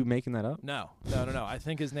 Are you making that up? No. I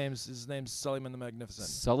think his name's Suleiman the Magnificent.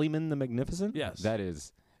 Suleiman the Magnificent? Yes. That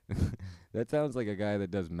is. That sounds like a guy that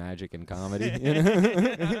does magic and comedy.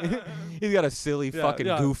 He's got a silly fucking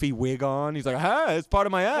goofy wig on. He's like, "Hi, it's part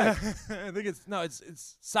of my act." I think it's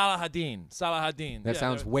Salahadin. That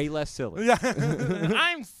sounds way less silly. Yeah.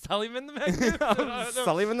 I'm Suleiman the Magnificent.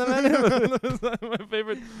 Suleiman the Magnificent. That's my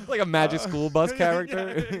favorite. Like a magic school bus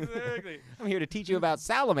character. Yeah, exactly. I'm here to teach you about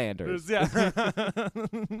salamanders. Yeah.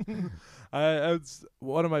 It's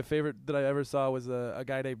one of my favorite that I ever saw was a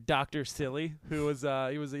guy named Dr. Silly, who was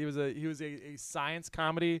he was a science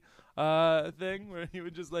comedy thing where he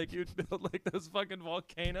would just like you'd build like those fucking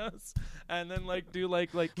volcanoes and then like do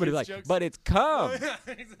like kids jokes. But it's cum. Oh, yeah,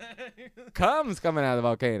 exactly. Cum's coming out of the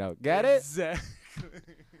volcano. Get it? Exactly.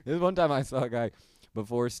 This one time I saw a guy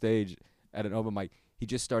before stage at an open mic. He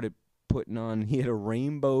just started putting on, he had a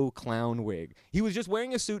rainbow clown wig. He was just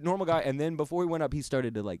wearing a suit, normal guy, and then before he went up, he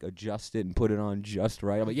started to like adjust it and put it on just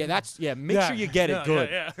right. I'm like, make sure you get it good.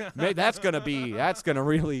 Yeah. That's gonna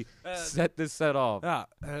really set this set off. Yeah.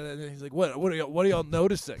 And then he's like, what are y'all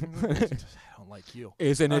noticing? I don't like you.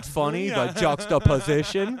 Isn't it funny, the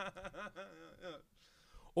juxtaposition?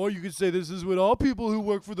 Or you could say this is what all people who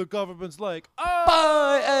work for the government's like. Oh!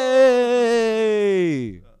 Bye!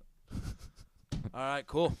 Hey! All right,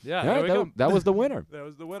 cool. Yeah, All right, there we go. That was the winner. That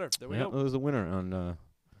was the winner. There we That go. was the winner on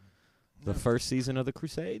the first season of the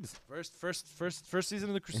Crusades. First season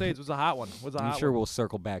of the Crusades was a hot one. I'm sure we'll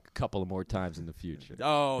circle back a couple of more times in the future.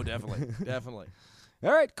 Oh, definitely, definitely.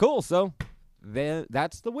 All right, cool. So then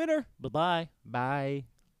that's the winner. Bye-bye. Bye.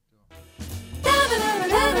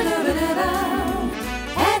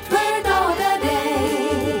 Hat-word of the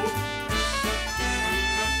day.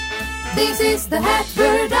 This is the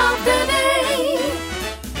hat-word of the day.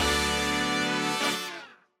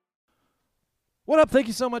 What up? Thank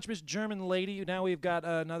you so much, Miss German Lady. Now we've got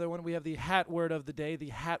another one. We have the hat word of the day. The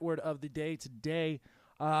hat word of the day today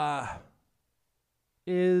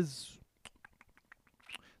is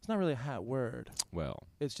It's not really a hat word. Well,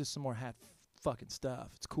 It's just some more hat fucking stuff.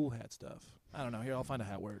 It's cool hat stuff. I don't know. Here, I'll find a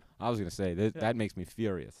hat word. I was gonna say that makes me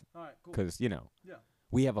furious. All right, cool. Because, Yeah.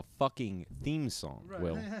 we have a fucking theme song, Right.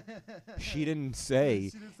 Will. She didn't say,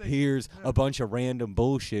 She didn't say- here's a bunch of random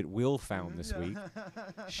bullshit Will found this week.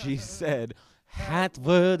 She said, hat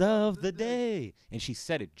word of the day. And she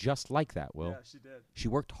said it just like that, Will. Yeah, she did. She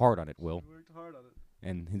worked hard on it, Will. She worked hard on it.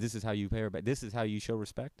 And this is how you pay her back. This is how you show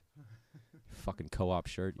respect? Fucking co-op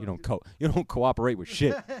shirt. You don't cooperate with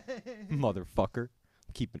shit, motherfucker.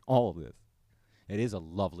 I'm keeping all of this. It is a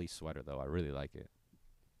lovely sweater, though. I really like it.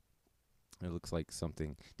 It looks like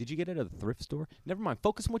something. Did you get it at a thrift store? Never mind.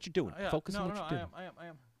 Focus on what you're doing. Yeah. Focus no, on what no, you're doing. I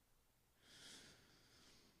am.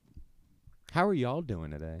 How are y'all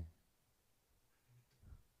doing today?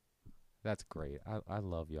 That's great. I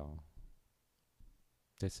love y'all.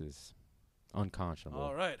 This is unconscionable.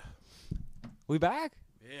 All right. We back?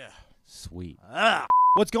 Yeah. Sweet.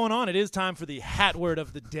 What's going on? It is time for the hat word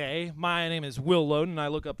of the day. My name is Will Loden, and I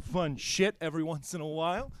look up fun shit every once in a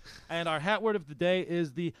while. And our hat word of the day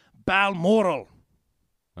is the Balmoral.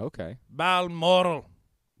 Okay. Balmoral.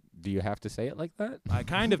 Do you have to say it like that? I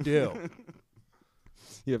kind of do.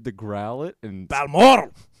 You have to growl it and.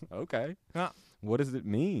 Balmoral. Okay. Yeah. What does it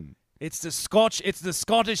mean? It's the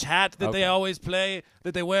Scottish hat that they Okay. always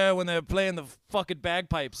wear when they're playing the fucking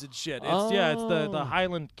bagpipes and shit. It's the Oh.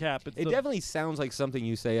 Highland cap. It's It the, definitely sounds like something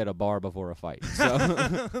you say at a bar before a fight. So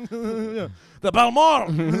the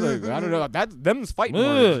Balmoral. like, I don't know. That's them's fighting Ugh,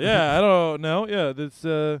 words. yeah, I don't know. Yeah, that's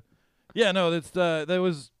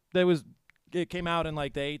it came out in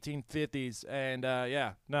like the 1850s, and Okay.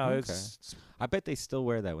 it's I bet they still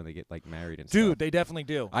wear that when they get like married and dude, stuff. they definitely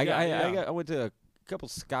do. I went to a couple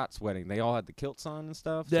Scots wedding. They all had the kilts on and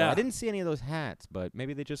stuff. So Yeah. I didn't see any of those hats, but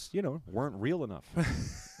maybe they just weren't real enough.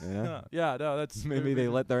 yeah, no, that's Maybe they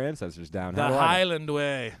let their ancestors down. the How do I know? Highland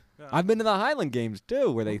way. I've been to the Highland Games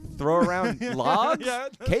too, where they throw around logs, yeah.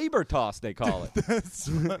 caber toss they call it. That's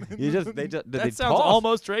They sounds toss.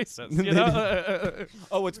 almost racist. You know?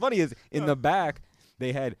 Oh, what's funny is in the back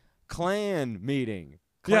they had clan meetings,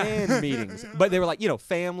 but they were like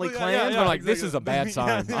family Yeah, clans. yeah, I'm like, this exactly. is a bad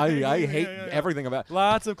sign. I hate everything about.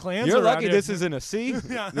 Lots of clans. You're around lucky here. this isn't a C.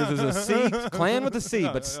 This is a C clan with a C,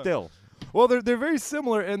 but still. Well, they're very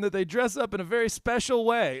similar in that they dress up in a very special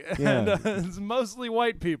way, and Yeah. it's mostly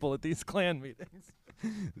white people at these clan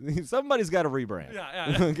meetings. Somebody's got to rebrand.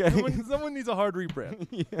 Yeah. Okay. Someone needs a hard rebrand.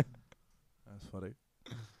 Yeah. That's funny.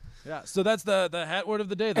 Yeah. So that's the hat word of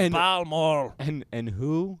the day. The And- Balmoral. And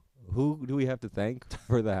who do we have to thank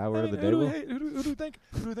for the Howard of the Day? Who Will? do we think?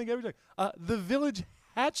 Who do we think every day? The Village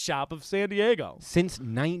Hat Shop of San Diego. Since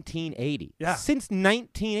 1980. Yeah. Since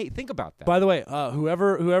 1980. Think about that. By the way,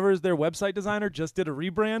 whoever is their website designer just did a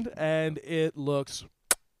rebrand, and it looks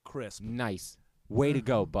crisp. Nice. Way to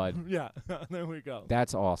go, bud. Yeah. There we go.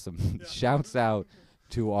 That's awesome. Shouts out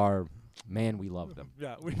to our man. We love them.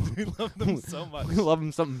 Yeah, we love them so much. We love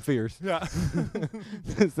them something fierce. Yeah.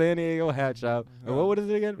 San Diego Hat Shop. And what is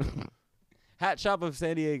it again? Hat Shop of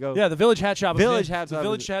San Diego. Yeah, the Village Hat Shop. Village of Hat the Shop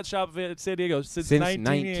Village Hat Shop of San Diego since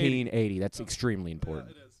 1980. 1980. That's extremely important.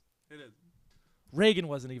 Yeah, it is. Reagan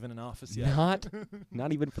wasn't even in office yet.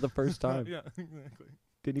 Not even for the first time. Yeah, exactly.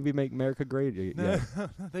 Didn't even make America great yet.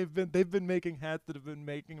 They've been making hats that have been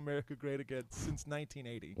making America great again since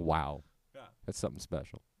 1980. Wow. Yeah. That's something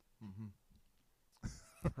special.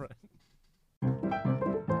 Right.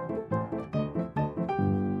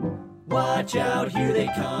 Watch out, here they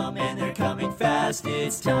come, and they're coming fast.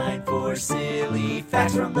 It's time for silly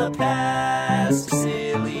facts from the past.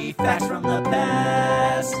 Silly facts from the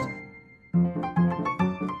past.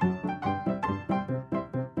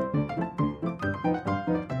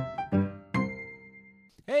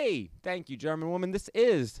 Hey, thank you, German woman. This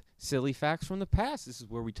is Silly Facts from the Past. This is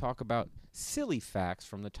where we talk about silly facts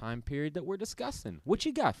from the time period that we're discussing. What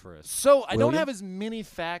you got for us? So I don't William? have as many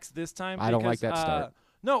facts this time. I don't like because, that start.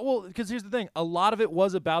 No, well, because here's the thing. A lot of it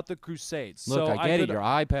was about the Crusades. Look, so I get it. could- Your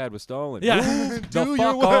iPad was stolen. Yeah. Move the Do your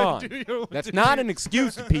fuck work. on. Do your work. That's not an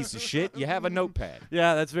excuse, you piece of shit. You have a notepad.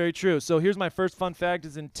 Yeah, that's very true. So here's my first fun fact: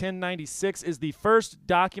 is in 1096 is the first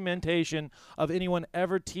documentation of anyone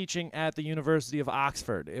ever teaching at the University of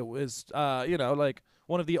Oxford. It was, like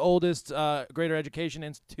one of the oldest greater education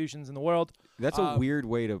institutions in the world. That's a weird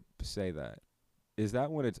way to say that. Is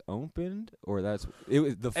that when it's opened, or that's it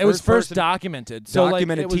was the first It was first person documented. So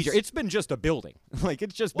documented like, it teacher? Was, It's been just a building. Like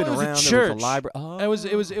it's just been Well, it was a around. church. It was a library. Oh.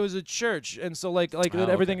 It was a church, and so like Oh,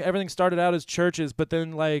 everything started out as churches, but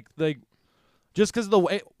then like just because of the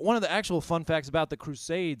way, one of the actual fun facts about the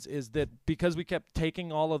Crusades is that because we kept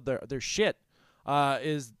taking all of their shit,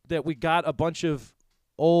 is that we got a bunch of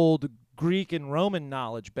old Greek and Roman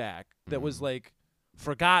knowledge back that was like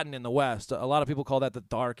forgotten in the West. A lot of people call that the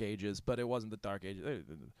Dark Ages, but it wasn't the Dark Ages.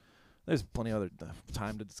 There's plenty of other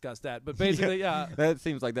time to discuss that, but basically, yeah. That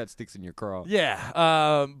seems like that sticks in your craw.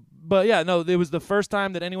 Yeah, but yeah, no, it was the first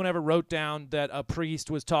time that anyone ever wrote down that a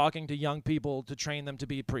priest was talking to young people to train them to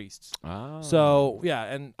be priests. Oh. So yeah,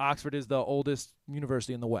 and Oxford is the oldest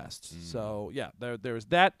university in the West. So yeah, there's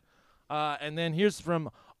that. And then here's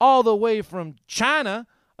from all the way from China.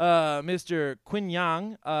 Mr. Qin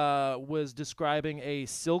Yang was describing a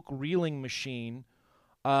silk reeling machine,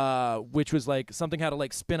 which was like something how to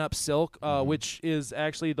like spin up silk, which is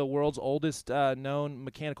actually the world's oldest known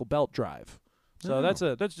mechanical belt drive. So that's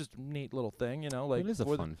just a neat little thing, you know. Like it is a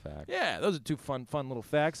fun fact. Yeah, those are two fun little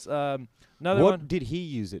facts. Another what one. did he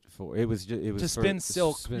use it for? It was to spin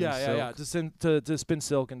silk. Yeah. To spin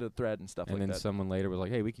silk into thread and stuff and like that. then someone later was like,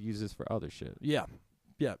 "Hey, we could use this for other shit." Yeah.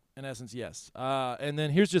 In essence, yes. And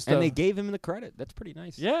then here's just and they gave him the credit. That's pretty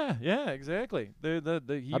nice. Yeah, exactly. I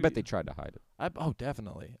bet they tried to hide it. Oh,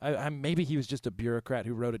 definitely. Maybe he was just a bureaucrat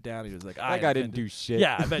who wrote it down. He was like, that guy didn't do shit.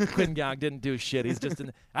 Yeah, I bet Qin Yang didn't do shit. He's just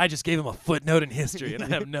I just gave him a footnote in history, and I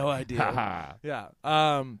have no idea. Yeah.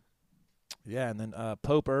 Yeah, and then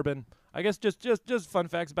Pope Urban. I guess just fun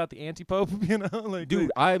facts about the anti-pope, you know, like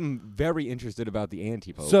dude. I'm very interested about the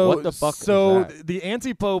anti-pope. So what the fuck? So is that? The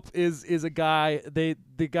anti-pope is a guy they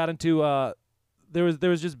got into. There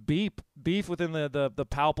was just beef within the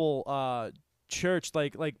papal church,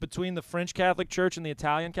 like between the French Catholic Church and the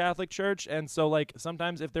Italian Catholic Church, and so like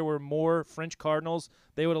sometimes if there were more French cardinals,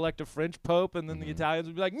 they would elect a French pope, and then the Italians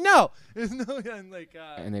would be like, no, there's no, and like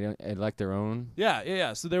and they don't elect their own.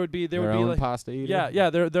 Yeah. So there would be their own like, pasta eater. Yeah,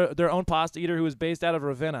 their own pasta eater who was based out of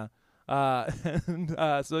Ravenna. And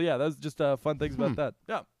so yeah, that's just fun things about that.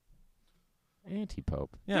 Yeah,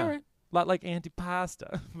 anti-pope. Yeah, all right. A lot like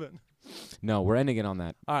anti-pasta. But no, we're ending it on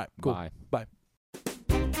that. All right, cool. Bye.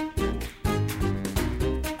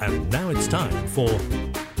 And now it's time for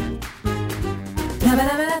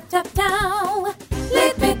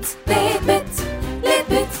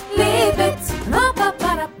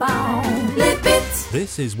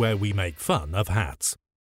This is where we make fun of hats.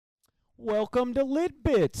 Welcome to Lit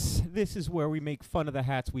Bits. This is where we make fun of the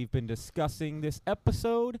hats we've been discussing this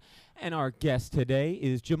episode, and our guest today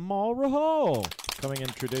is Jamal Rahal. Coming in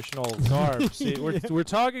traditional garb. See, we're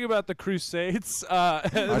talking about the Crusades. I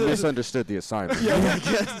misunderstood the assignment.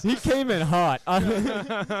 He came in hot.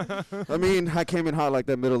 I mean, I came in hot like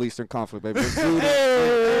that Middle Eastern conflict, baby.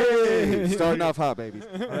 Hey! Starting off hot, baby.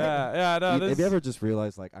 Yeah. No. Have you ever just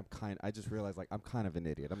realized I'm kind of an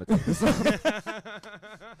idiot. I'm gonna tell you this.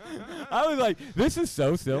 I was like, this is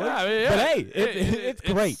so silly. Yeah, I mean, but hey, it's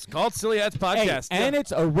great. It's called Silly Hats Podcast. Hey, and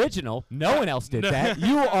it's original. No one else did that.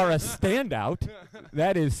 You are a standout.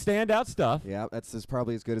 That is standout stuff. Yeah, that's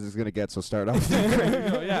probably as good as it's going to get, so start off.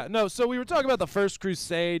 Yeah, no, so we were talking about the First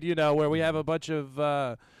Crusade, you know, where we have a bunch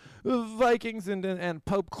of Vikings and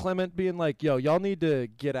Pope Clement being like, yo, y'all need to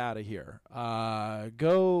get out of here.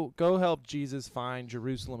 Go help Jesus find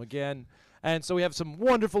Jerusalem again. And so we have some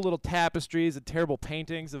wonderful little tapestries and terrible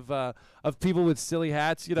paintings of people with silly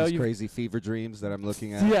hats. You know, these crazy fever dreams that I'm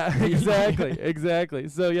looking at. Yeah, exactly.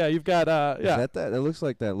 So yeah, you've got Is that looks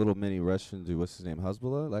like that little mini Russian dude. What's his name?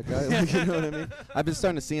 Hezbollah? That guy. Like, you know what I mean? I've been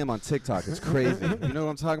starting to see him on TikTok. It's crazy. You know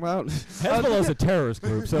what I'm talking about? Hezbollah's a terrorist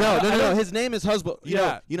group. So No. His name is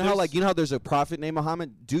Hezbollah. You know how there's a prophet named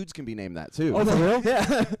Muhammad. Dudes can be named that too. Oh, for real?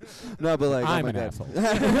 Yeah. No, but like I'm an asshole.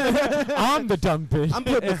 I'm the dumb bitch. I'm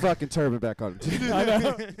putting the fucking turban back on. I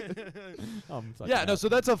know. So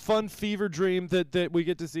that's a fun fever dream that we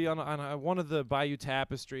get to see on one of the Bayou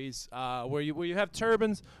tapestries, where you have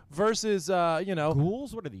turbans versus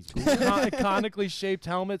ghouls. What are these ghouls? Iconically shaped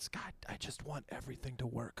helmets. God, I just want everything to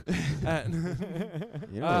work. And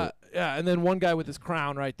then one guy with his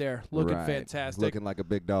crown right there, looking fantastic, looking like a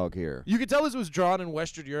big dog here. You could tell this was drawn in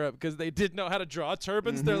Western Europe because they didn't know how to draw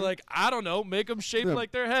turbans. They're like, I don't know, make them shaped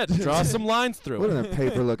like their head. Draw some lines through. What do them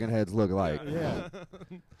paper-looking heads look like? Yeah.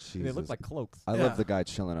 They look like cloaks. I love the guy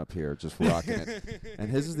chilling up here, just rocking it. And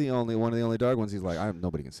his is one of the only dark ones. He's like,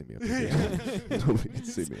 nobody can see me up here. Nobody can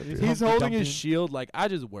see me up here. He's holding his shield like, I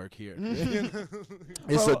just work here.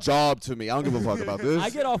 It's a job to me. I don't give a fuck about this.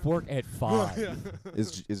 I get off work at 5.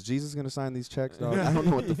 Is Jesus gonna sign these checks, dog? I don't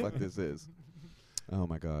know what the fuck this is. Oh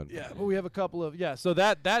my god. Yeah, but we have a couple of So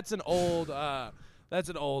that's an old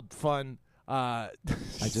fun. I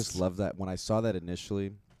just love that. When I saw that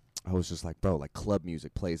initially, I was just like, bro, like club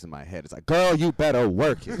music plays in my head. It's like, girl, you better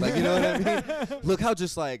work it. Like, you know what I mean? Look how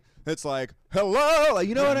just like, it's like, hello, like,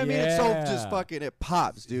 you know what I mean? It's so Yeah. just fucking, it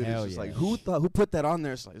pops, dude. Hell It's just yeah. like, who put that on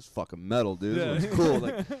there? It's like, it's fucking metal, dude. Yeah. It looks cool.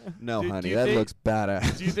 Like, no, Do- do honey, you that think- looks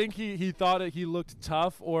badass. Do you think he thought that he looked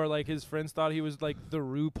tough, or like his friends thought he was like the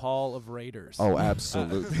RuPaul of Raiders? Oh,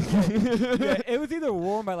 absolutely. Yeah, it was either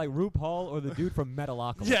worn by like RuPaul or the dude from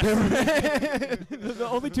Metalocalypse. Yeah. The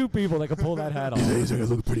only two people that could pull that hat off. These are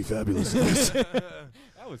look pretty fabulous.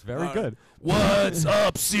 That was very good. What's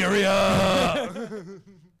up, Syria?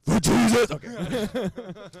 For Jesus. Okay.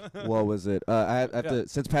 What was it? I have to,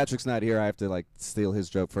 since Patrick's not here, I have to like steal his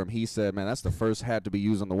joke from him. He said, "Man, that's the first hat to be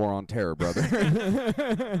used on the War on Terror, brother."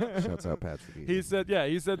 Shouts out Patrick. He said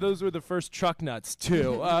those were the first truck nuts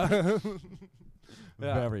too.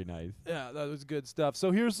 Yeah. Very nice. Yeah, that was good stuff. So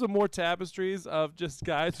here's some more tapestries of just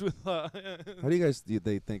guys with. How do you guys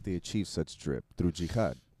they think they achieve such drip through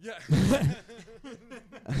jihad? Yeah.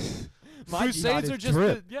 My jihad Crusades is are just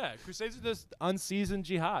drip. Crusades are just unseasoned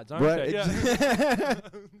jihads, aren't Right. they? Yeah.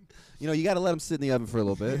 You know, you got to let them sit in the oven for a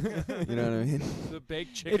little bit. You know what I mean? The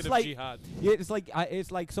baked chicken It's of like- jihad. Yeah,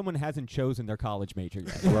 it's like someone hasn't chosen their college major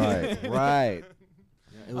yet. Right.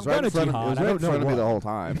 It was I'm right going in to front of, jihad. it was I right in don't know front of me what. the whole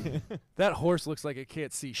time. That horse looks like it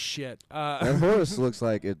can't see shit. That horse looks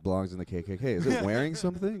like it belongs in the KKK. Is it wearing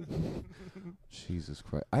something? Jesus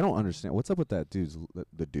Christ! I don't understand. What's up with that dude's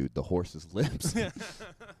the horse's lips?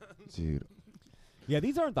 Dude, Yeah,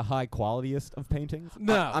 these aren't the high qualityest of paintings.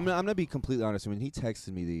 No. I'm gonna be completely honest. When he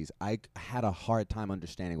texted me these, I had a hard time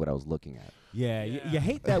understanding what I was looking at. Yeah, Yeah. You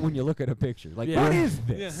hate that when you look at a picture. Like, Yeah. what is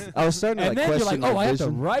this? I was starting to And like then you're like, question oh, my I have to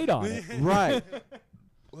vision. write on it. Right.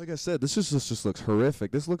 Like I said, this just looks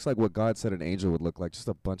horrific. This looks like what God said an angel would look like. Just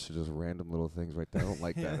a bunch of just random little things right there. I don't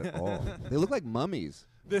like that at all. They look like mummies.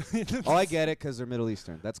 Oh, I get it, because they're Middle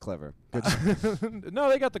Eastern. That's clever. Good. No,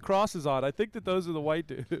 they got the crosses on. I think that those are the white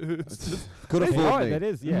dudes. Could have They fooled are, me. that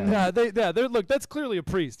is, yeah. They're look. That's clearly a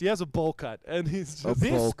priest. He has a bowl cut, and he's A just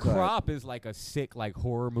This bowl cut. crop is like a sick, like,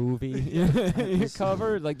 horror movie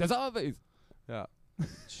cover. Like, there's all these. yeah.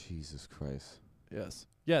 Jesus Christ.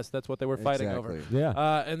 Yes, that's what they were fighting over. Exactly.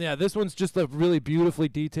 Yeah. And yeah, this one's just a really beautifully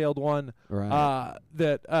detailed one. Right.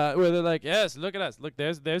 Where they're like, yes, look at us. Look,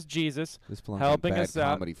 there's Jesus. This belongs helping on bad us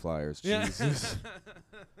out. comedy flyers. Yeah. Jesus.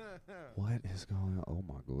 What is going on? Oh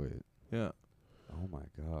my god. Yeah. Oh my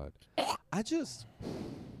god. I just.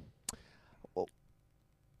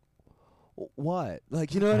 What?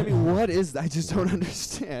 Like, you know what I mean? What is that? I just don't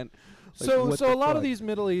understand. Like, So what a the lot of fuck? these not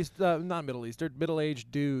Middle East, they're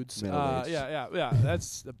middle-aged dudes. Middle-aged. Yeah.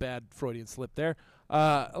 That's a bad Freudian slip there.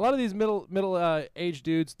 A lot of these middle-aged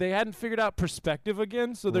dudes, they hadn't figured out perspective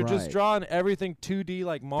again, so they're just Right. drawing everything 2D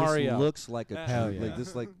like Mario. This looks like a Hell dream. yeah. Like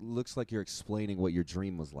this, like looks like you're explaining what your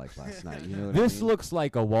dream was like last night. You know what This I mean? looks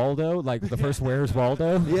like a Waldo, like the first Where's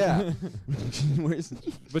Waldo? Yeah. Where's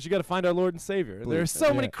But you got to find our Lord and Savior. There are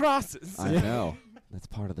so many crosses. I know. That's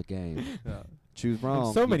part of the game. Yeah. Choose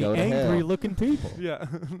wrong. So you many go to hell. angry looking people. Yeah.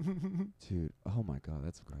 Dude, oh my god,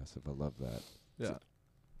 that's aggressive. I love that. Yeah.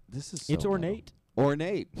 This is so It's metal. ornate.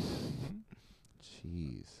 Ornate.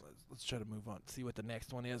 Jeez. Let's try to move on. See what the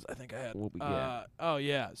next one is. I think I had. What we get? Oh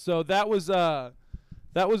yeah. So that was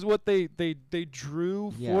what they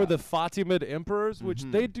drew Yeah. for the Fatimid emperors, which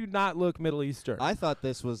Mhm. they do not look Middle Eastern. I thought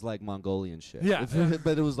this was like Mongolian shit. Yeah.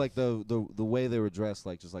 But it was like the way they were dressed,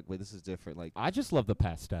 like just like, wait, this is different. Like, I just love the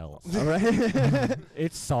pastels. all right.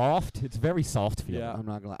 It's soft. It's very soft feeling. Yeah. I'm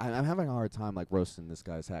not gonna. I'm having a hard time like roasting this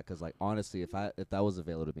guy's hat, because like honestly, if that was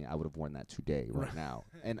available to me, I would have worn that today, right now,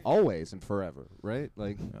 and always and forever, right?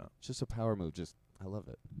 Like, Yeah. it's just a power move. Just I love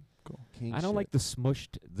it. Cool. King I don't shit. like the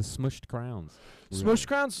smushed crowns. Smush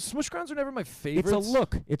crowns are never my favorites. It's a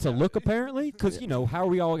look. It's a look, apparently, because, you know, how are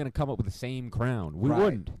we all going to come up with the same crown? We Right.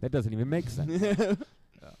 wouldn't. That doesn't even make sense.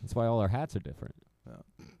 That's why all our hats are different. Yeah.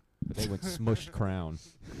 But they went smushed crown.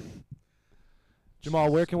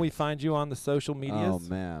 Jamal, where can we find you on the social medias? Oh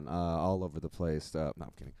man, all over the place. No,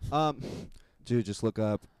 I'm kidding. Dude, just look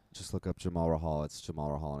up Jamal Rahal. It's Jamal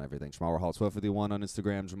Rahal on everything. Jamal Rahal 1251 on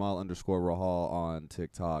Instagram. Jamal_Rahal on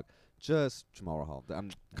TikTok. Just Jamal Rahal. I'm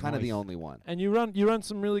kind of the Nice. only one. And you run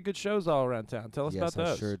some really good shows all around town. Tell us Yes, about I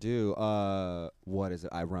those. sure do. What is it?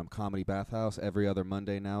 I run Comedy Bathhouse every other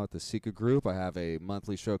Monday now at the Seeker Group. I have a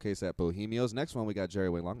monthly showcase at Bohemios. Next one, we got Jerry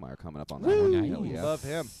Wayne Longmire coming up on that one. Nice. Hell yeah. Love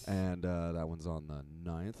him. And that one's on the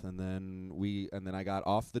 9th. And then I got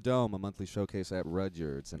Off the Dome, a monthly showcase at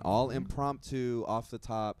Rudyard's. And all impromptu, off the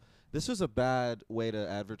top. This was a bad way to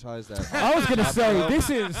advertise that. I was going to say, this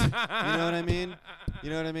is... You know what I mean? You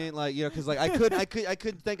know what I mean? Like, you know, because like I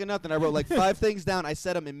couldn't think of nothing. I wrote like 5 things down. I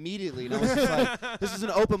said them immediately, and I was just like, this is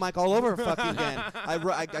an open mic all over fucking again.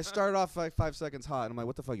 I started off like 5 seconds hot, and I'm like,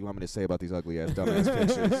 what the fuck you want me to say about these ugly ass dumbass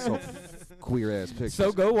pictures? So queer ass pictures.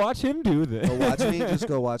 So go watch him do this.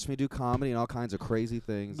 Go watch me do comedy and all kinds of crazy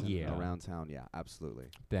things around town. Yeah, absolutely.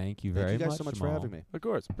 Thank you very much. Thank you guys so much for having me. Of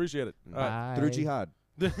course, appreciate it. Bye. Through Jihad.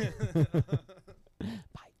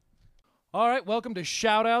 All right, welcome to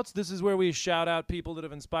Shoutouts. This is where we shout out people that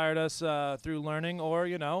have inspired us through learning, or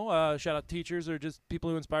shout out teachers or just people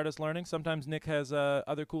who inspired us learning. Sometimes Nick has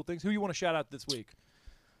other cool things. Who you want to shout out this week?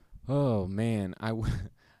 Oh man,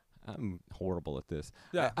 I'm horrible at this.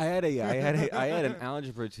 Yeah. I had an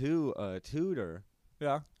Algebra 2 tutor.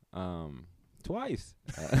 Yeah. Twice.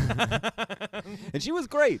 And she was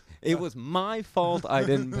great. It was my fault I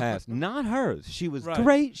didn't pass, not hers. She was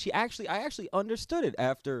great. I actually understood it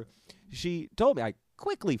after she told me. I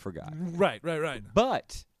quickly forgot. Right.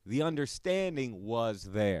 But the understanding was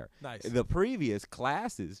there. Nice. The previous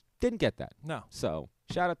classes didn't get that. No. So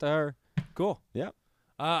shout out to her. Cool. Yep.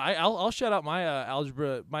 I'll shout out my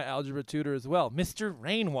algebra tutor as well, Mr.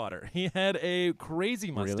 Rainwater. He had a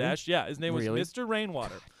crazy mustache. Really? Yeah, his name was Mr.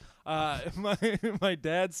 Rainwater. My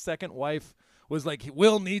dad's second wife was like,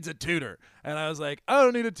 Will needs a tutor. And I was like, I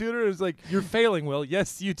don't need a tutor. It was like, you're failing, Will.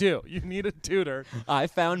 Yes, you do. You need a tutor. I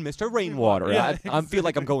found Mr. Rainwater. Yeah, I feel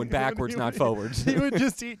like I'm going backwards, not forwards. He would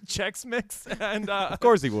just eat Chex Mix. And, of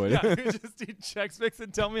course he would. Yeah, he would just eat Chex Mix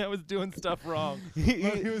and tell me I was doing stuff wrong.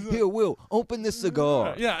 Here, Will, open this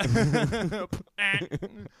cigar. Yeah.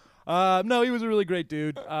 No, he was a really great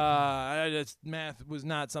dude. Math was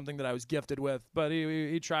not something that I was gifted with, but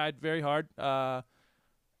he tried very hard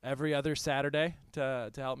every other Saturday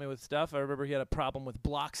to help me with stuff. I remember he had a problem with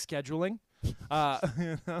block scheduling. He's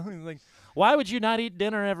like, why would you not eat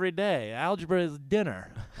dinner every day? Algebra is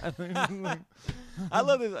dinner. I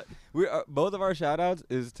love this. Both of our shout-outs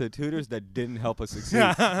is to tutors that didn't help us succeed.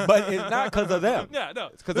 But it's not because of them. Yeah, no.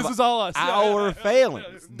 It's because this is all us. Our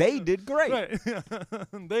failings. They did great. Right.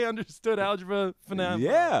 They understood algebra phenomenon.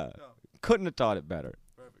 Yeah. Couldn't have taught it better.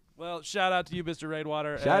 Well, shout out to you, Mr.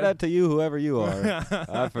 Rainwater. Shout out to you, whoever you are.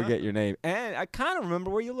 I forget your name. And I kind of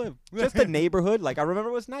remember where you live. Just the neighborhood. Like, I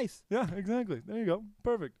remember it was nice. Yeah, exactly. There you go.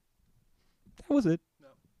 Perfect. That was it. No.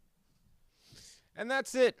 And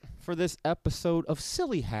that's it for this episode of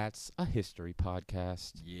Silly Hats, a history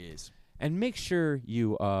podcast. Yes. And make sure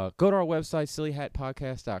you go to our website,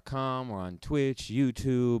 sillyhatpodcast.com. We're on Twitch,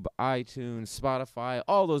 YouTube, iTunes, Spotify,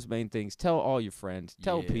 all those main things. Tell all your friends.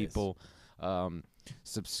 Tell people.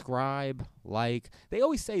 Subscribe, like. They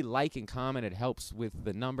always say like and comment. It helps with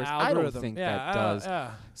the numbers. Algorithm. I don't think that does.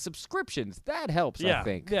 Subscriptions, that helps, I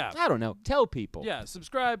think. Yeah. I don't know. Tell people. Yeah,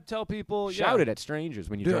 subscribe, tell people. Shout it at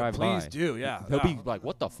strangers when you drive by. Please do, yeah. They'll be like,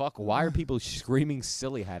 what the fuck? Why are people screaming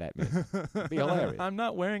silly hat at me? It'd be hilarious. I'm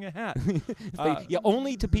not wearing a hat.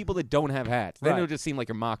 Only to people that don't have hats. Then it'll just seem like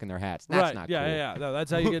you're mocking their hats. That's not cool. Yeah. No,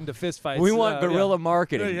 that's how you get into fist fights. We want guerrilla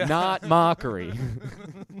marketing, not mockery.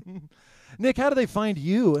 Nick, how do they find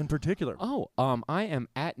you in particular? I am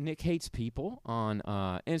at Nick Hates People on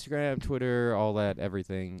Instagram, Twitter, all that,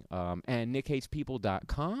 everything, and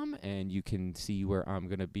nickhatespeople.com, and you can see where I'm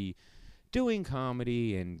going to be doing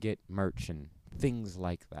comedy and get merch and things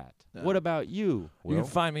like that. What about you, Will? You can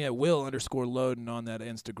find me at Will_Loden on that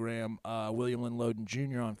Instagram, William Lynn Loden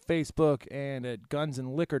Jr. on Facebook, and at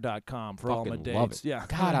gunsandliquor.com for all my dates. Love it. Yeah.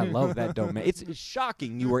 God, I love that domain. It's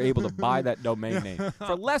shocking you were able to buy that domain name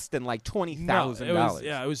for less than like $20,000.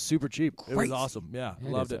 Yeah, it was super cheap. Crazy. It was awesome. Yeah,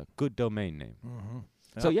 loved it. A good domain name. Mm-hmm.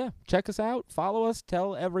 Yep. So yeah, check us out, follow us,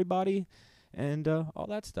 tell everybody, and all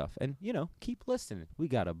that stuff. And keep listening. We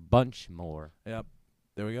got a bunch more. Yep.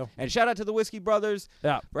 There we go. And shout out to the Whiskey Brothers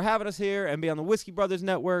for having us here and be on the Whiskey Brothers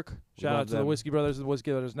Network. Shout out to the Whiskey Brothers and the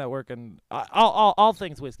Whiskey Brothers Network and all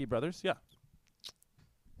things Whiskey Brothers. Yeah.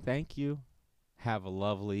 Thank you. Have a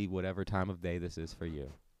lovely whatever time of day this is for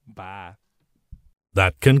you. Bye.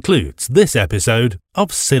 That concludes this episode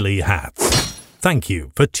of Silly Hats. Thank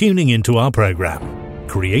you for tuning into our program.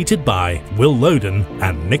 Created by Will Loden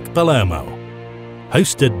and Nick Palermo.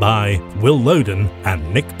 Hosted by Will Loden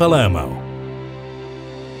and Nick Palermo.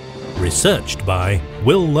 Researched by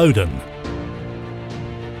Will Loden.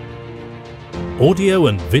 Audio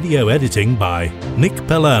and video editing by Nick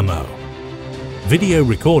Palermo. Video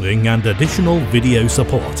recording and additional video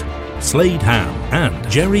support, Slade Ham and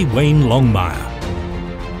Jerry Wayne Longmire.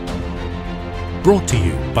 Brought to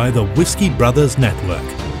you by the Whiskey Brothers Network.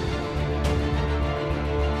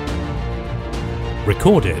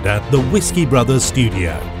 Recorded at the Whiskey Brothers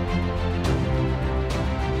Studio.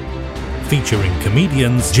 Featuring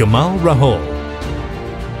comedians Jamal Rahul.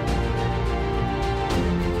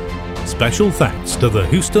 Special thanks to the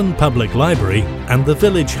Houston Public Library and the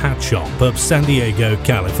Village Hat Shop of San Diego,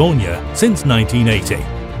 California since 1980.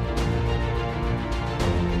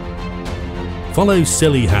 Follow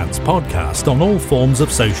Silly Hats Podcast on all forms of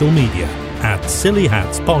social media at Silly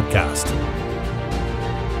Hats Podcast.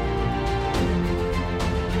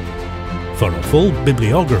 For a full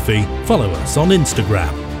bibliography, follow us on Instagram.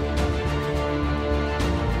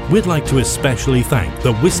 We'd like to especially thank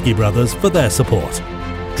the Whiskey Brothers for their support.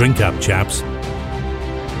 Drink up, chaps.